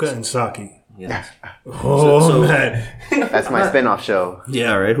 Hookah and sake. Yeah. Oh, man. That's my spin-off show.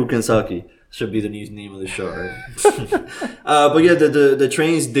 Yeah, right. Hookah and sake should be the new name of the show, right? But yeah, the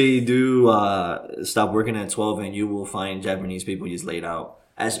trains, they do stop working at 12, and you will find Japanese people just laid out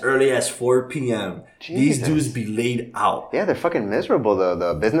as early as 4 p.m. These dudes be laid out. Yeah, they're fucking miserable, though.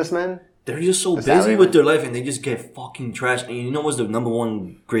 The businessmen. They're just so busy with their life, and they just get fucking trashed. And you know what's the number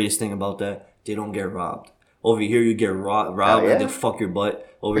one greatest thing about that? They don't get robbed. Over here, you get robbed, and they fuck your butt.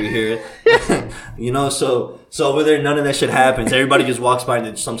 Over here, you know. So over there, none of that shit happens. Everybody just walks by,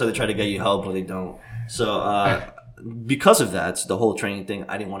 and sometimes they try to get you help, but they don't. So because of that, the whole training thing,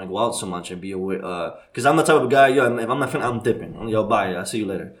 I didn't want to go out so much and be aware. Because I'm the type of guy, yo, if I'm not feeling, I'm dipping. Yo, bye. I'll see you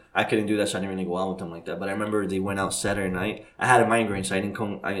later. I couldn't do that, so I didn't really go out with them like that. But I remember they went out Saturday night. I had a migraine, so I didn't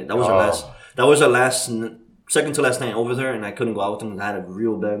come. That was our last, second to last night over there, and I couldn't go out with them. I had a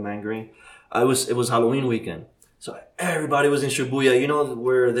real bad migraine. It was Halloween weekend, so everybody was in Shibuya. You know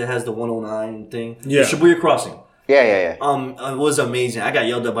where there has the 109 thing. Yeah, the Shibuya crossing. Yeah. It was amazing. I got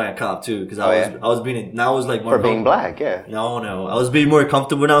yelled at by a cop too because I was being now I was like more for being black. Yeah. No, I was being more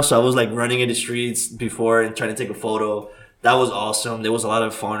comfortable now, so I was like running in the streets before and trying to take a photo. That was awesome. There was a lot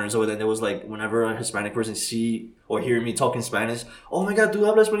of foreigners over there. There was like whenever a Hispanic person see or hear me talking Spanish, oh my god, dude,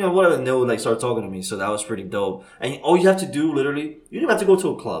 habla español, whatever, and they would like start talking to me. So that was pretty dope. And all you have to do, literally, you don't have to go to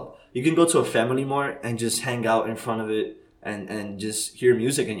a club. You can go to a family mart and just hang out in front of it and just hear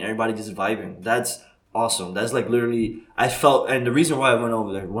music and everybody just vibing. That's awesome. That's like literally, I felt, and the reason why I went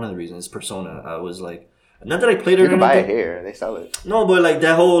over there, one of the reasons is Persona. I was like, not that I played it. You can buy it here. They sell it. No, but like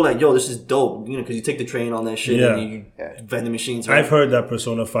that whole like, yo, this is dope. You know, because you take the train on that shit and you vending machines. Right? I've heard that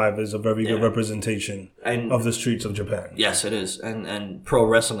Persona 5 is a very good representation of the streets of Japan. Yes, it is, and pro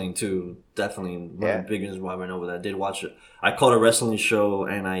wrestling too. Definitely one of the big reasons why I went over there. I did watch it. I caught a wrestling show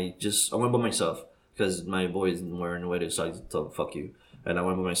and I went by myself because my boys weren't invited, so I thought fuck you, and I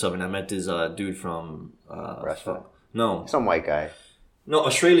went by myself and I met this dude from Russia. No, some white guy. No,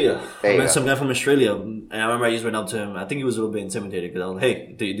 Australia. I met some guy from Australia, and I remember I just went up to him. I think he was a little bit intimidated because I was like,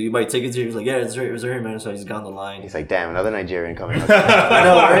 "Hey, do you buy tickets here?" He was like, "Yeah, it's right here, man." So I just got on the line. He's like, "Damn, another Nigerian coming." I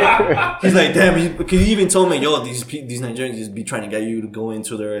know, right? He's like, "Damn," because he even told me, "Yo, these Nigerians just be trying to get you to go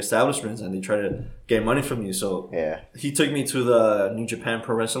into their establishments, and they try to get money from you." So he took me to the New Japan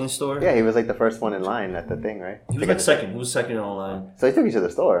Pro Wrestling store. Yeah, he was like the first one in line at the thing, right? He was like second. He was second in line. So he took you to the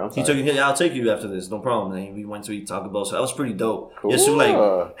store. He took me. Yeah, I'll take you after this, no problem. And we went to eat Taco Bell, so that was pretty dope. Cool. Just to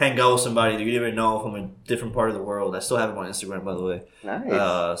like hang out with somebody that you didn't even know from a different part of the world. I still have him on Instagram, by the way.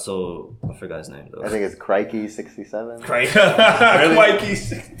 Nice. So I forgot his name though. I think it's Crikey67. Crikey.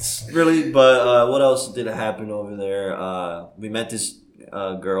 Really? But what else did happen over there? We met this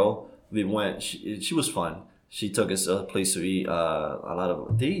girl. We went. She was fun. She took us a place to eat. A lot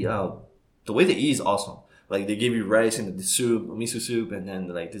of the way they eat is awesome. Like they give you rice and the soup, miso soup, and then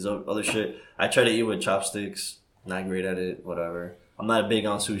like this other shit. I try to eat with chopsticks. Not great at it. Whatever. I'm not big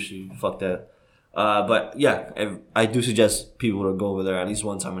on sushi. Fuck that. But yeah, I do suggest people to go over there at least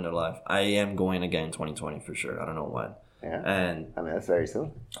one time in their life. I am going again in 2020 for sure. I don't know when. Yeah. And I mean, that's very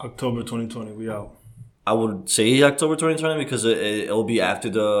soon. October 2020, we out. I would say October 2020 because it'll be after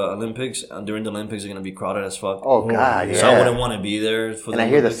the Olympics. And during the Olympics, they're going to be crowded as fuck. Oh, God, yeah. So I wouldn't want to be there for the And I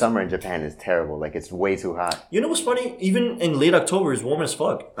hear Olympics. the summer in Japan is terrible. Like, it's way too hot. You know what's funny? Even in late October, it's warm as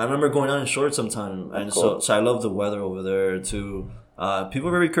fuck. I remember going out in shorts sometime. And cool. so I love the weather over there, too. People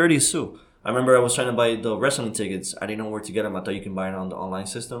are very courteous, too. I remember I was trying to buy the wrestling tickets. I didn't know where to get them. I thought you can buy it on the online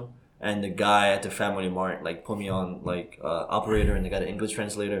system. And the guy at the Family Mart like put me on like operator, and they got an English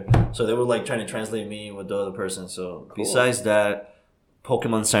translator. So they were like trying to translate me with the other person. So cool. Besides that,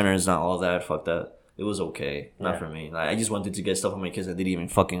 Pokemon Center is not all that. Fuck that. It was okay. Not for me. Like, I just wanted to get stuff for my kids. I didn't even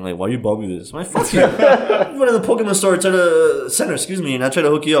fucking like. Why you bought me this? I'm like, fuck you. I went to the Pokemon store, to the center. Excuse me, and I tried to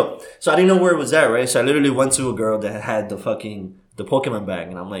hook you up. So I didn't know where it was at, right? So I literally went to a girl that had the Pokemon bag,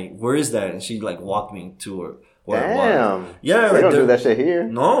 and I'm like, where is that? And she like walked me to her. Damn. Yeah, they like don't do that shit here.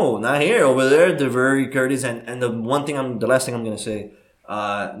 No, not here. Over there, they're very courteous. And the last thing I'm gonna say,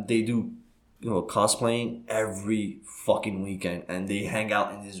 they do, cosplaying every fucking weekend, and they hang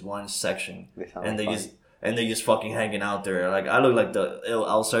out in this one section, and they just fucking hanging out there. Like I look like the ill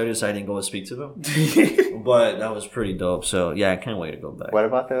outsider, so I didn't go and speak to them. But that was pretty dope. So yeah, I can't wait to go back. What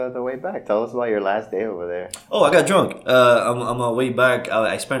about the way back? Tell us about your last day over there. Oh, I got drunk. On my way back,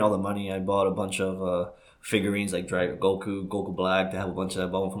 I spent all the money. I bought a bunch of figurines like Dragon Goku Black. They have a bunch of that.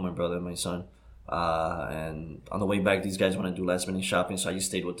 I bought one for my brother and my son. And on the way back, these guys want to do last minute shopping, so I just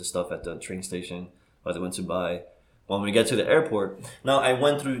stayed with the stuff at the train station. But they went to buy when we get to the airport, now I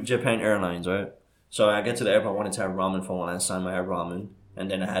went through Japan Airlines, right? So I get to the airport, I wanted to have ramen for one last time. I had ramen,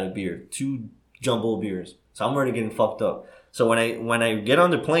 and then I had a beer, 2 jumbo beers. So I'm already getting fucked up. So when I get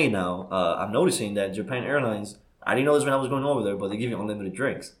on the plane now, I'm noticing that Japan Airlines, I didn't know this when I was going over there, but they give you unlimited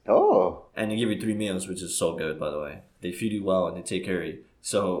drinks. Oh. And they give you 3 meals, which is so good, by the way. They feed you well and they take care of you.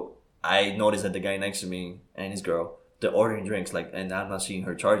 So I noticed that the guy next to me and his girl, they're ordering drinks, like, and I'm not seeing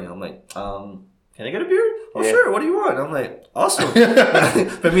her charging. I'm like, can I get a beer? Oh, sure. What do you want? I'm like, awesome.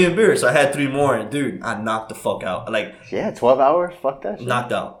 Put me a beer. So I had 3 more, and dude, I knocked the fuck out. Like, yeah, 12 hours? Fuck that shit.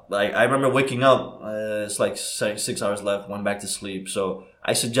 Knocked out. Like, I remember waking up, it's like 6 hours left, went back to sleep. So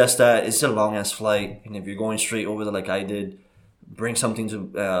I suggest that it's a long ass flight, and if you're going straight over there like I did, bring something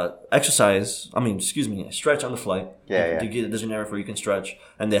to exercise. Stretch on the flight. Yeah. There's an area where you can stretch,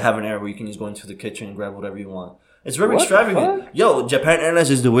 and they have an area where you can just go into the kitchen and grab whatever you want. It's very extravagant. Yo, Japan Airlines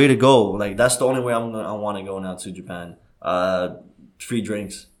is the way to go. Like, that's the only way I want to go now to Japan. Free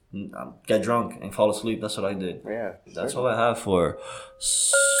drinks, get drunk, and fall asleep. That's what I did. Yeah. That's all I have for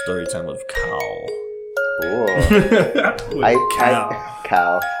story time with Cal. Cool.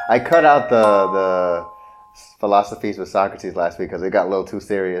 Cal. I cut out the philosophies with Socrates last week because it got a little too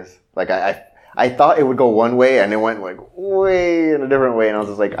serious. Like, I thought it would go one way, and it went like way in a different way, and I was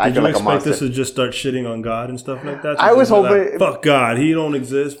just like, I feel like a monster. Did you expect this to just start shitting on God and stuff like that? I was hoping. Fuck God, He don't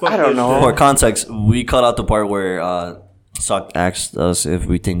exist. Fuck I don't know. For context, we cut out the part where Sock asked us if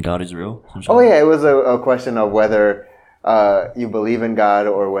we think God is real. Oh yeah, it was a question of whether you believe in God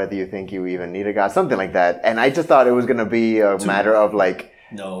or whether you think you even need a God, something like that. And I just thought it was gonna be a matter of like,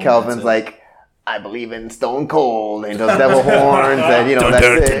 Kelvin's like, I believe in Stone Cold and those devil horns and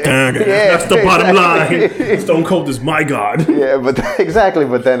that's it. Yeah, that's the bottom line. Stone Cold is my God. Yeah, but exactly.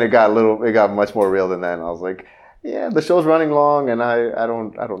 But then it got much more real than that. And I was like, yeah, the show's running long, and I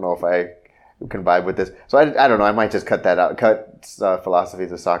don't know if I can vibe with this. So I don't know. I might just cut that out. Cut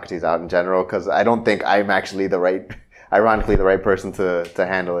philosophies of Socrates out in general because I don't think I'm actually ironically the right person to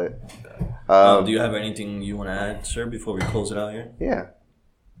handle it. Do you have anything you want to add, sir, before we close it out here? Yeah.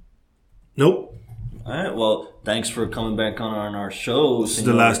 Nope. All right. Well, thanks for coming back on our show. This is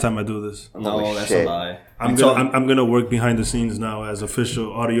the last time I do this. No, that's a lie. I'm gonna work behind the scenes now as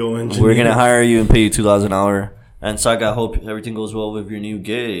official audio engineer. We're gonna hire you and pay you $2,000 an hour. And Saga, I hope everything goes well with your new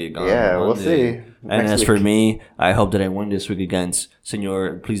gig. Yeah, we'll see. And as for me, I hope that I win this week against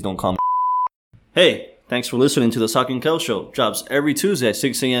Senor. Please don't call me. Hey, thanks for listening to the Sock and Kel Show. Drops every Tuesday at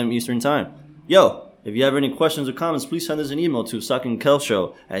 6 a.m. Eastern Time. Yo. If you have any questions or comments, please send us an email to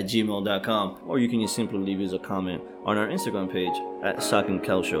sockandkelshow@gmail.com, or you can just simply leave us a comment on our Instagram page at Sock and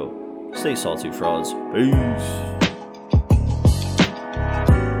Kel Show. Stay salty, frauds. Peace.